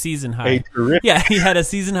think, his season high. Yeah, he had a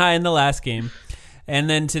season high in the last game, and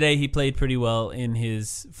then today he played pretty well in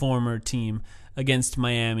his former team against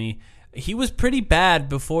Miami. He was pretty bad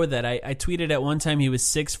before that. I tweeted at one time he was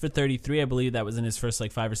 6 for 33. I believe that was in his first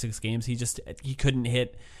 5 or 6 games. He couldn't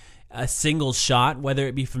hit a single shot, whether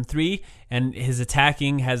it be from three, and his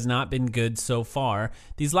attacking has not been good so far.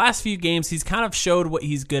 These last few games, he's kind of showed what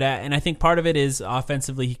he's good at, and I think part of it is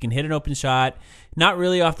offensively. He can hit an open shot, not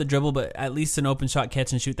really off the dribble, but at least an open shot,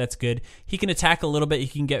 catch and shoot, that's good. He can attack a little bit. He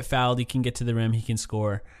can get fouled. He can get to the rim. He can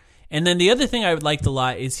score. And then the other thing I would liked a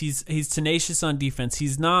lot is he's tenacious on defense.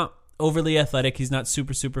 He's not overly athletic. He's not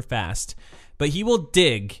super, super fast. But he will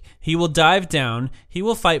dig. He will dive down. He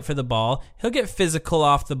will fight for the ball. He'll get physical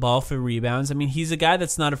off the ball for rebounds. I mean, he's a guy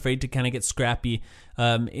that's not afraid to kind of get scrappy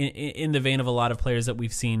in the vein of a lot of players that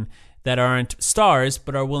we've seen that aren't stars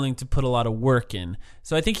but are willing to put a lot of work in.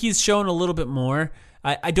 So I think he's shown a little bit more.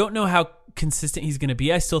 I don't know how consistent he's going to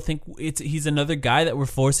be. I still think he's another guy that we're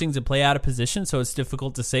forcing to play out of position, so it's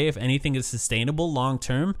difficult to say if anything is sustainable long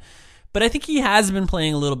term. But I think he has been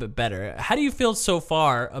playing a little bit better. How do you feel so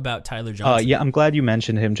far about Tyler Johnson? Yeah, I'm glad you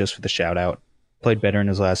mentioned him just for the shout out. Played better in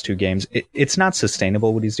his last 2 games. It's not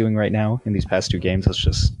sustainable what he's doing right now in these past 2 games. Let's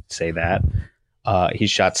just say that. He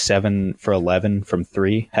shot 7 for 11 from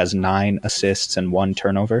 3, has 9 assists and 1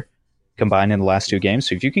 turnover combined in the last 2 games.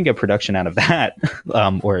 So if you can get production out of that,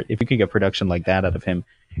 or if you can get production like that out of him,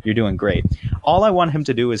 you're doing great. All I want him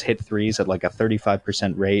to do is hit threes at like a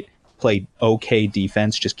 35% rate. Play okay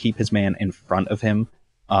defense, just keep his man in front of him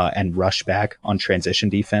and rush back on transition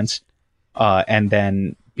defense, and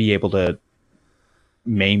then be able to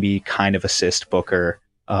maybe kind of assist Booker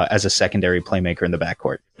as a secondary playmaker in the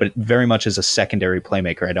backcourt, but very much as a secondary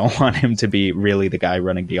playmaker. I don't want him to be really the guy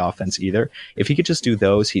running the offense either. If he could just do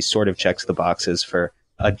those, he sort of checks the boxes for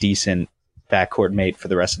a decent backcourt mate for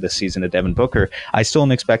the rest of the season at Devin Booker. I still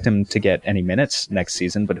don't expect him to get any minutes next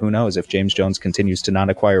season, but who knows? If James Jones continues to not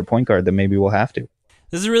acquire a point guard, then maybe we'll have to.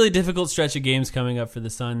 This is a really difficult stretch of games coming up for the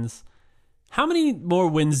Suns. How many more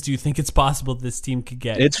wins do you think it's possible this team could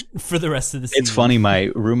get for the rest of the season? It's funny.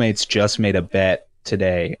 My roommates just made a bet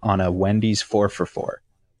today on a Wendy's 4 for 4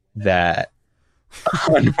 that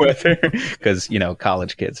on whether, because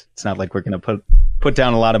college kids, it's not like we're going to put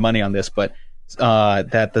down a lot of money on this, but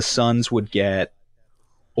that the Suns would get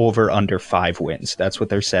over under 5 wins. That's what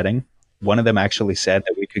they're setting. One of them actually said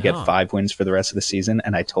that we could get 5 wins for the rest of the season,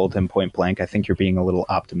 and I told him point blank, I think you're being a little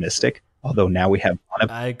optimistic. Although now we have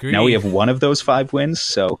one of those 5 wins,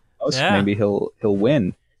 so maybe he'll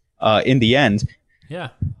win. In the end,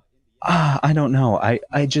 I don't know.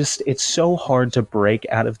 I just, it's so hard to break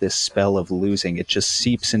out of this spell of losing. It just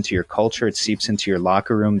seeps into your culture. It seeps into your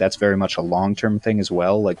locker room. That's very much a long-term thing as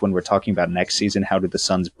well. Like when we're talking about next season, how do the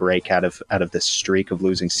Suns break out of this streak of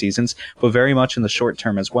losing seasons? But very much in the short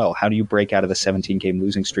term as well. How do you break out of a 17-game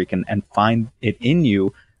losing streak and find it in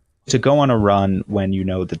you to go on a run when you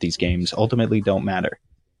know that these games ultimately don't matter?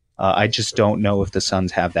 I just don't know if the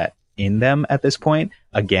Suns have that in them at this point.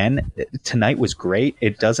 Again, tonight was great.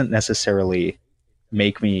 It doesn't necessarily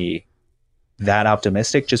make me that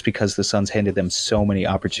optimistic just because the Suns handed them so many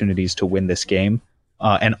opportunities to win this game.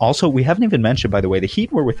 And also, we haven't even mentioned, by the way, the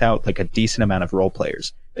Heat were without like a decent amount of role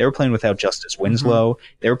players. They were playing without Justice Winslow.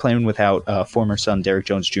 They were playing without former Sun Derrick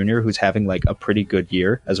Jones Jr., who's having like a pretty good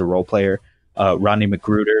year as a role player. Rodney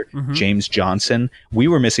McGruder, James Johnson. We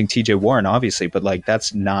were missing TJ Warren, obviously, but like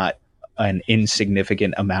that's not an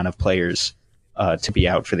insignificant amount of players to be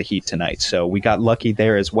out for the Heat tonight. So we got lucky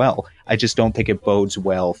there as well. I just don't think it bodes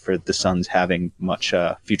well for the Suns having much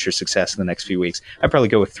future success in the next few weeks. I'd probably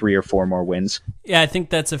go with 3 or 4 more wins. Yeah, I think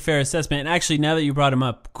that's a fair assessment. And actually, now that you brought him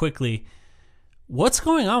up quickly, what's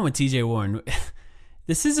going on with TJ Warren?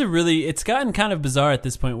 This is it's gotten kind of bizarre at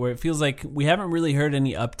this point where it feels like we haven't really heard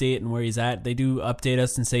any update on where he's at. They do update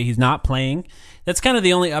us and say he's not playing. That's kind of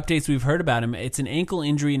the only updates we've heard about him. It's an ankle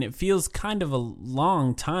injury, and it feels kind of a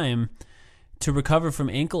long time to recover from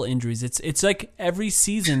ankle injuries. It's like every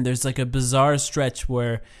season there's like a bizarre stretch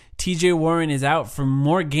where TJ Warren is out for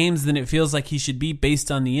more games than it feels like he should be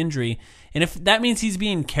based on the injury. And if that means he's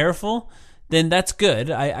being careful, then that's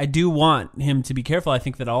good. I do want him to be careful. I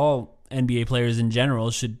think that all NBA players in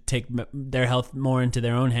general should take their health more into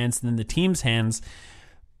their own hands than the team's hands.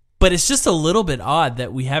 But it's just a little bit odd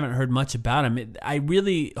that we haven't heard much about him. I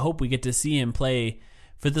really hope we get to see him play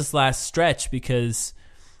for this last stretch because,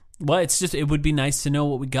 well, it would be nice to know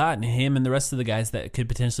what we got in him and the rest of the guys that could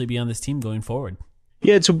potentially be on this team going forward.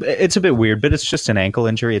 Yeah, it's a bit weird, but it's just an ankle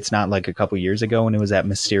injury. It's not like a couple years ago when it was that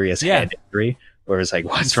mysterious head injury where it's like,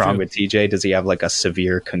 what's wrong with TJ? Does he have like a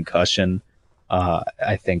severe concussion?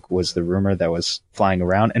 I think was the rumor that was flying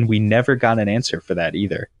around, and we never got an answer for that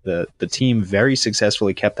either. The team very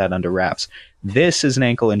successfully kept that under wraps. This is an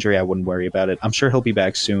ankle injury. I wouldn't worry about it. I'm sure he'll be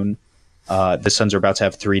back soon. The Suns are about to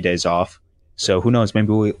have 3 days off, so who knows? Maybe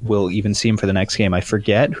we'll even see him for the next game. I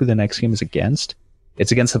forget who the next game is against.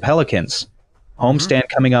 It's against the Pelicans. Homestand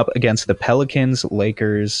coming up against the Pelicans,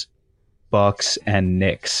 Lakers, Bucks, and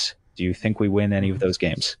Knicks. Do you think we win any of those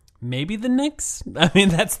games? Maybe the Knicks. I mean,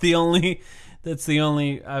 that's the only. But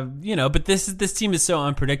this team is so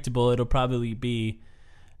unpredictable. It'll probably be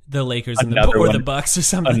the Lakers or the Bucks or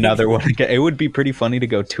something. Another one. It would be pretty funny to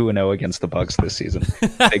go 2-0 against the Bucks this season.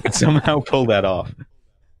 They could somehow pull that off.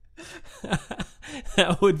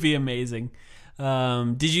 That would be amazing.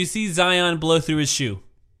 Did you see Zion blow through his shoe?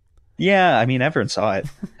 Yeah, I mean, everyone saw it.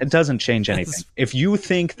 It doesn't change anything. If you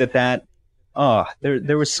think there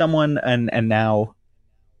was someone, and now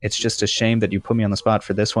it's just a shame that you put me on the spot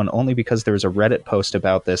for this one, only because there was a Reddit post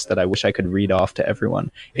about this that I wish I could read off to everyone.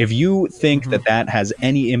 If you think that has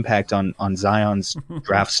any impact on Zion's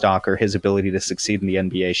draft stock or his ability to succeed in the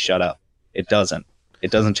NBA, shut up. It doesn't. It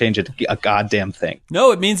doesn't change a goddamn thing. No,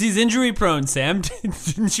 it means he's injury prone, Sam.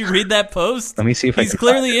 Didn't you read that post? Let me see if he's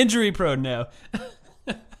clearly injury prone now.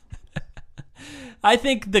 I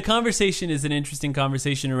think the conversation is an interesting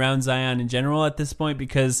conversation around Zion in general at this point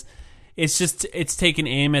because it's taken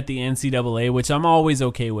aim at the NCAA, which I'm always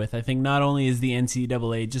okay with. I think not only is the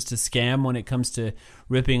NCAA just a scam when it comes to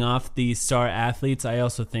ripping off the star athletes, I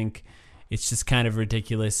also think it's just kind of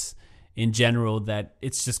ridiculous in general that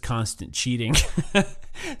it's just constant cheating.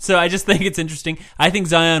 So I just think it's interesting. I think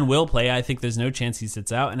Zion will play. I think there's no chance he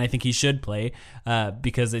sits out, and I think he should play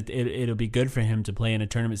because it'll be good for him to play in a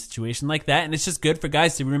tournament situation like that, and it's just good for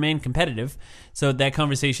guys to remain competitive. So that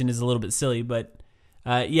conversation is a little bit silly, but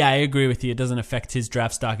yeah, I agree with you. It doesn't affect his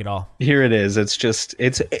draft stock at all. Here it is.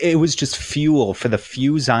 It was just fuel for the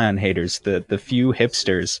few Zion haters, the few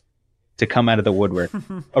hipsters to come out of the woodwork.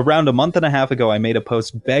 Around a month and a half ago, I made a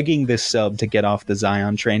post begging this sub to get off the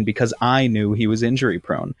Zion train because I knew he was injury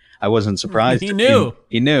prone. I wasn't surprised. He knew.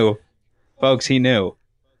 He knew. Folks, he knew.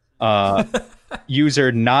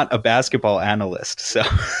 User not a basketball analyst. So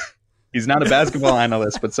he's not a basketball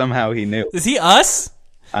analyst, but somehow he knew. Is he us?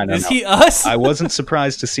 I don't Is know. he us? I wasn't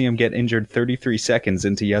surprised to see him get injured 33 seconds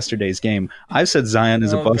into yesterday's game. I've said Zion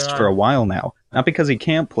is a bust God. for a while now. Not because he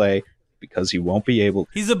can't play, because he won't be able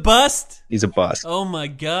to. He's a bust? He's a bust. Oh my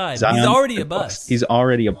God. Zion He's already is a bust. He's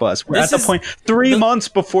already a bust. We're This at the is point 3 months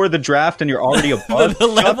before the draft and you're already a bust. The Shut the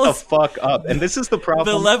levels- fuck up. And this is the problem.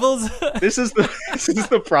 The levels. This is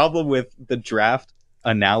the problem with the draft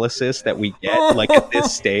analysis that we get like at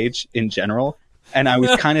this stage in general. And I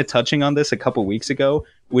was kind of touching on this a couple weeks ago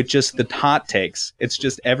with just the hot takes. It's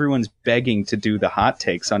just everyone's begging to do the hot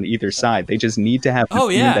takes on either side. They just need to have the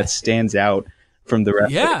team that stands out from the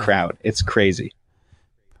rest of the crowd. It's crazy.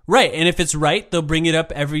 Right, and if it's right, they'll bring it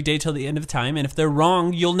up every day till the end of time, and if they're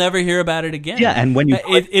wrong, you'll never hear about it again. Yeah, and when you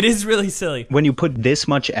it is really silly. When you put this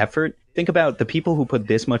much effort, think about the people who put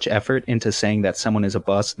this much effort into saying that someone is a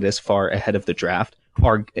bust this far ahead of the draft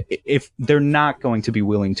are, if they're not going to be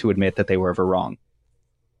willing to admit that they were ever wrong.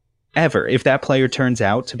 Ever. If that player turns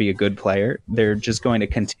out to be a good player, they're just going to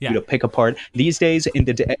continue to pick apart. These days,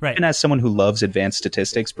 even as someone who loves advanced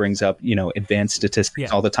statistics, brings up, advanced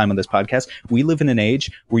statistics all the time on this podcast, we live in an age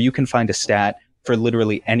where you can find a stat for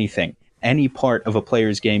literally anything. Any part of a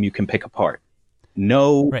player's game you can pick apart.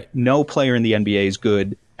 No player in the NBA is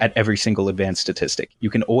good at every single advanced statistic. You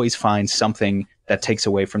can always find something that takes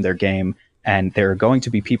away from their game, and there are going to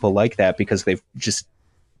be people like that because they've just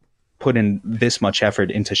put in this much effort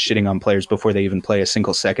into shitting on players before they even play a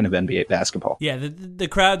single second of NBA basketball. Yeah, the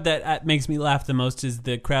crowd that makes me laugh the most is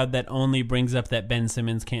the crowd that only brings up that Ben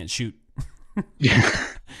Simmons can't shoot.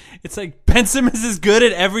 It's like Ben Simmons is good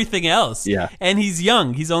at everything else. Yeah. And he's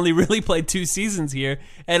young. He's only really played 2 seasons here.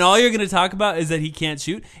 And all you're going to talk about is that he can't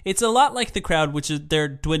shoot. It's a lot like the crowd, which is they're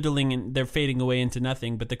dwindling and they're fading away into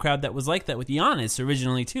nothing. But the crowd that was like that with Giannis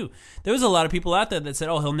originally, too. There was a lot of people out there that said,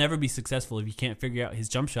 he'll never be successful if he can't figure out his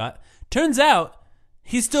jump shot. Turns out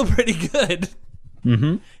he's still pretty good.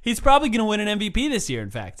 Mm-hmm. He's probably going to win an MVP this year,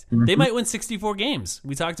 in fact. Mm-hmm. They might win 64 games.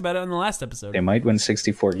 We talked about it on the last episode. They might win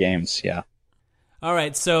 64 games, yeah. All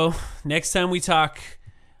right, so next time we talk,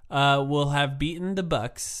 we'll have beaten the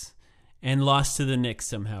Bucks and lost to the Knicks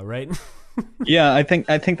somehow, right? Yeah, I think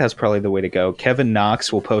that's probably the way to go. Kevin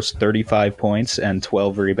Knox will post 35 points and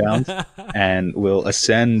 12 rebounds and will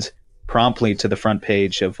ascend promptly to the front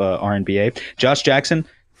page of RNBA. Josh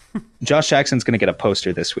Jackson's going to get a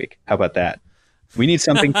poster this week. How about that? We need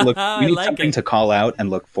something to look. We need something to call out and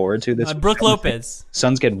look forward to this week. Brooke Lopez.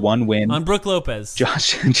 Suns get 1 win. On Brooke Lopez.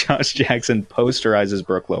 Josh Jackson posterizes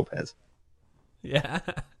Brooke Lopez. Yeah.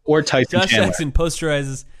 Or Tyson Josh Chandler. Jackson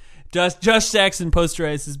posterizes. Josh Jackson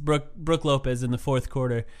posterizes Brooke Lopez in the fourth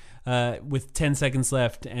quarter with 10 seconds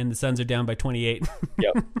left, and the Suns are down by 28.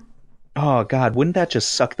 Yep. Oh God, wouldn't that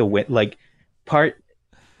just suck the win? Like part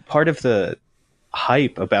of the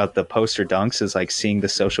hype about the poster dunks is like seeing the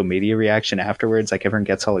social media reaction afterwards. Like everyone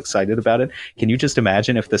gets all excited about it. Can you just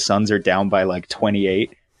imagine if the Suns are down by like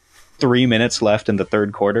 28, 3 minutes left in the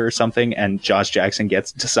third quarter or something, and Josh Jackson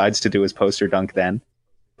decides to do his poster dunk? Then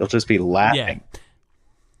they'll just be laughing. Yeah.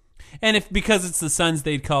 And because it's the Suns,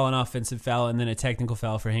 they'd call an offensive foul and then a technical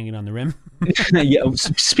foul for hanging on the rim. Yeah.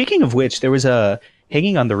 Speaking of which, there was a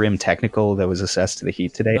hanging on the rim technical that was assessed to the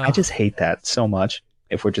Heat today. I just hate that so much.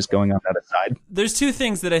 If we're just going on that aside, there's 2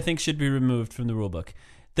 things that I think should be removed from the rulebook.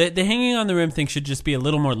 The hanging on the rim thing should just be a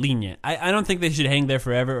little more lenient. I don't think they should hang there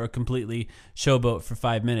forever or completely showboat for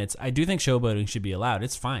 5 minutes. I do think showboating should be allowed.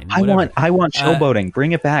 It's fine. Whatever. I want showboating.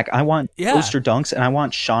 Bring it back. I want poster dunks, and I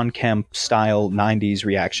want Sean Kemp style 90s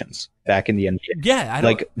reactions back in the NBA. Yeah,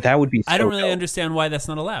 that would be. I don't really understand why that's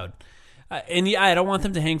not allowed. I don't want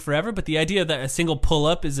them to hang forever, but the idea that a single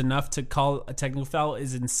pull-up is enough to call a technical foul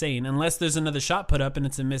is insane. Unless there's another shot put up and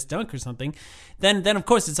it's a missed dunk or something, then of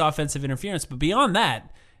course it's offensive interference. But beyond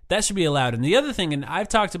that should be allowed. And the other thing, and I've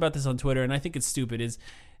talked about this on Twitter, and I think it's stupid, is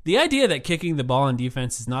the idea that kicking the ball on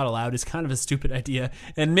defense is not allowed is kind of a stupid idea.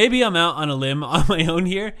 And maybe I'm out on a limb on my own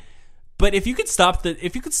here, but if you could stop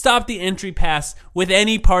the entry pass with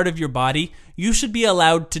any part of your body, you should be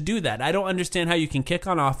allowed to do that. I don't understand how you can kick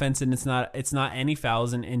on offense and it's not any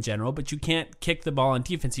fouls in general, but you can't kick the ball on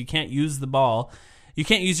defense. You can't use the ball. You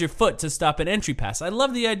can't use your foot to stop an entry pass. I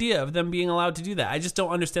love the idea of them being allowed to do that. I just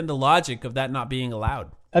don't understand the logic of that not being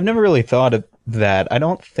allowed. I've never really thought of that. I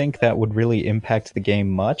don't think that would really impact the game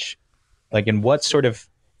much. Like, in what sort of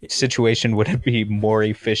situation would it be more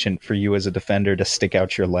efficient for you as a defender to stick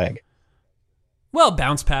out your leg? Well,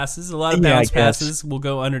 bounce passes. A lot of bounce passes will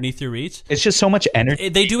go underneath your reach. It's just so much energy.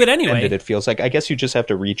 They do it anyway. It feels like. I guess you just have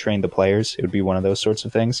to retrain the players. It would be one of those sorts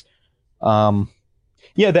of things.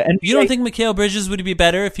 Yeah, the NBA, You don't think Mikal Bridges would be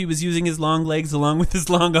better if he was using his long legs along with his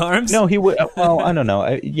long arms? No, he would. Well, I don't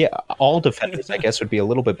know. Yeah, all defenders, I guess, would be a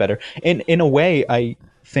little bit better. And in a way, I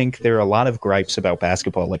think there are a lot of gripes about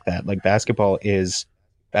basketball like that. Like basketball is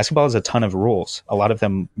a ton of rules. A lot of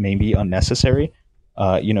them may be unnecessary.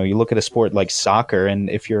 You look at a sport like soccer, and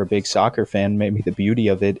if you're a big soccer fan, maybe the beauty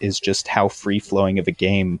of it is just how free flowing of a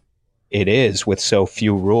game it is with so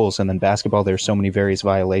few rules. And then basketball, there's so many various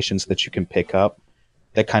violations that you can pick up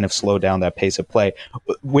that kind of slow down that pace of play.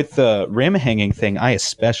 With the rim hanging thing, I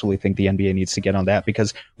especially think the NBA needs to get on that,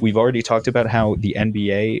 because we've already talked about how the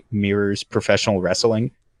NBA mirrors professional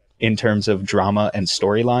wrestling in terms of drama and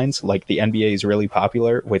storylines. Like the NBA is really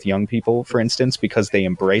popular with young people, for instance, because they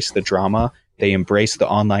embrace the drama, they embrace the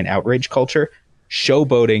online outrage culture.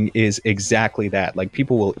 Showboating is exactly that. Like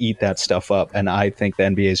people will eat that stuff up, and I think the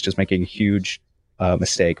NBA is just making a huge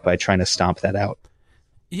mistake by trying to stomp that out.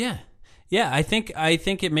 Yeah. Yeah, I think the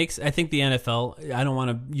NFL, I don't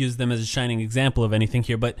want to use them as a shining example of anything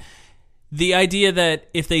here, but the idea that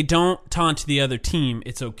if they don't taunt the other team,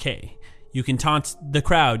 it's okay. You can taunt the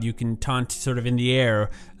crowd, you can taunt sort of in the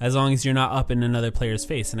air, as long as you're not up in another player's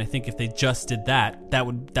face. And I think if they just did that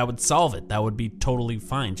would solve it. That would be totally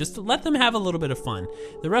fine. Just to let them have a little bit of fun.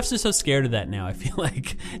 The refs are so scared of that now, I feel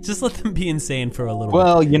like. Just let them be insane for a little bit.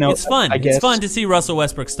 Well, it's fun. It's fun to see Russell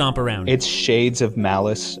Westbrook stomp around. It's shades of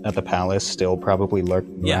Malice at the Palace still probably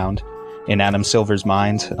lurking around in Adam Silver's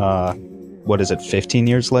mind. 15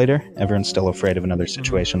 years later? Everyone's still afraid of another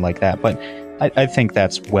situation like that. But I think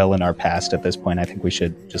that's well in our past at this point. I think we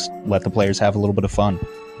should just let the players have a little bit of fun.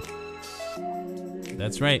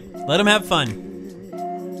 That's right. Let them have fun.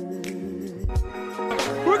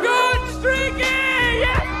 We're going streaky!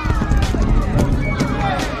 Yeah!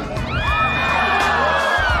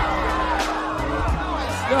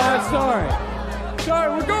 No,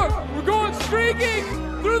 sorry, we're going streaky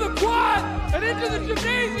through the quad and into the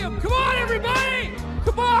gymnasium. Come on, everybody!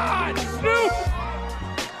 Come on!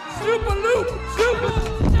 Snoop-a-loop!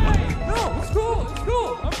 No, it's cool.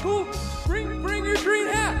 I'm cool. Bring your green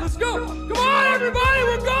hat. Let's go. Come on, everybody,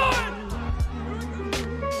 we're going!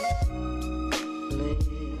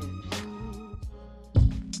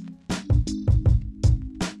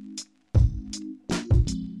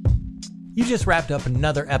 You just wrapped up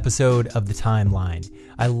another episode of The Timeline.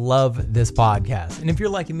 I love this podcast. And if you're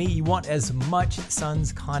like me, you want as much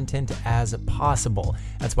Suns content as possible.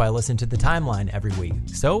 That's why I listen to The Timeline every week.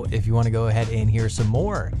 So if you want to go ahead and hear some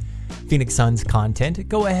more Phoenix Suns content,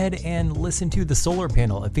 go ahead and listen to The Solar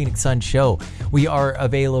Panel, a Phoenix Suns show. We are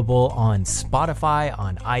available on Spotify,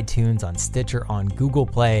 on iTunes, on Stitcher, on Google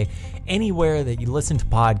Play. Anywhere that you listen to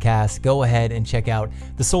podcasts, go ahead and check out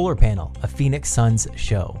The Solar Panel, a Phoenix Suns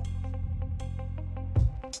show.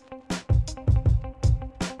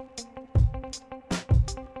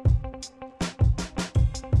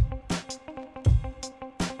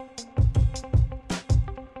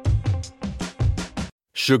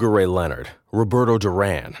 Sugar Ray Leonard, Roberto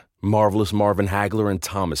Duran, Marvelous Marvin Hagler, and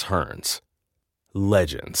Thomas Hearns.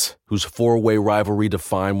 Legends, whose four-way rivalry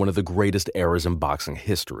defined one of the greatest eras in boxing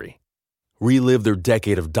history. Relive their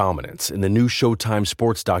decade of dominance in the new Showtime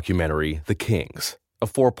sports documentary, The Kings, a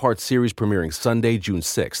 4-part series premiering Sunday, June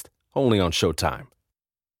 6th, only on Showtime.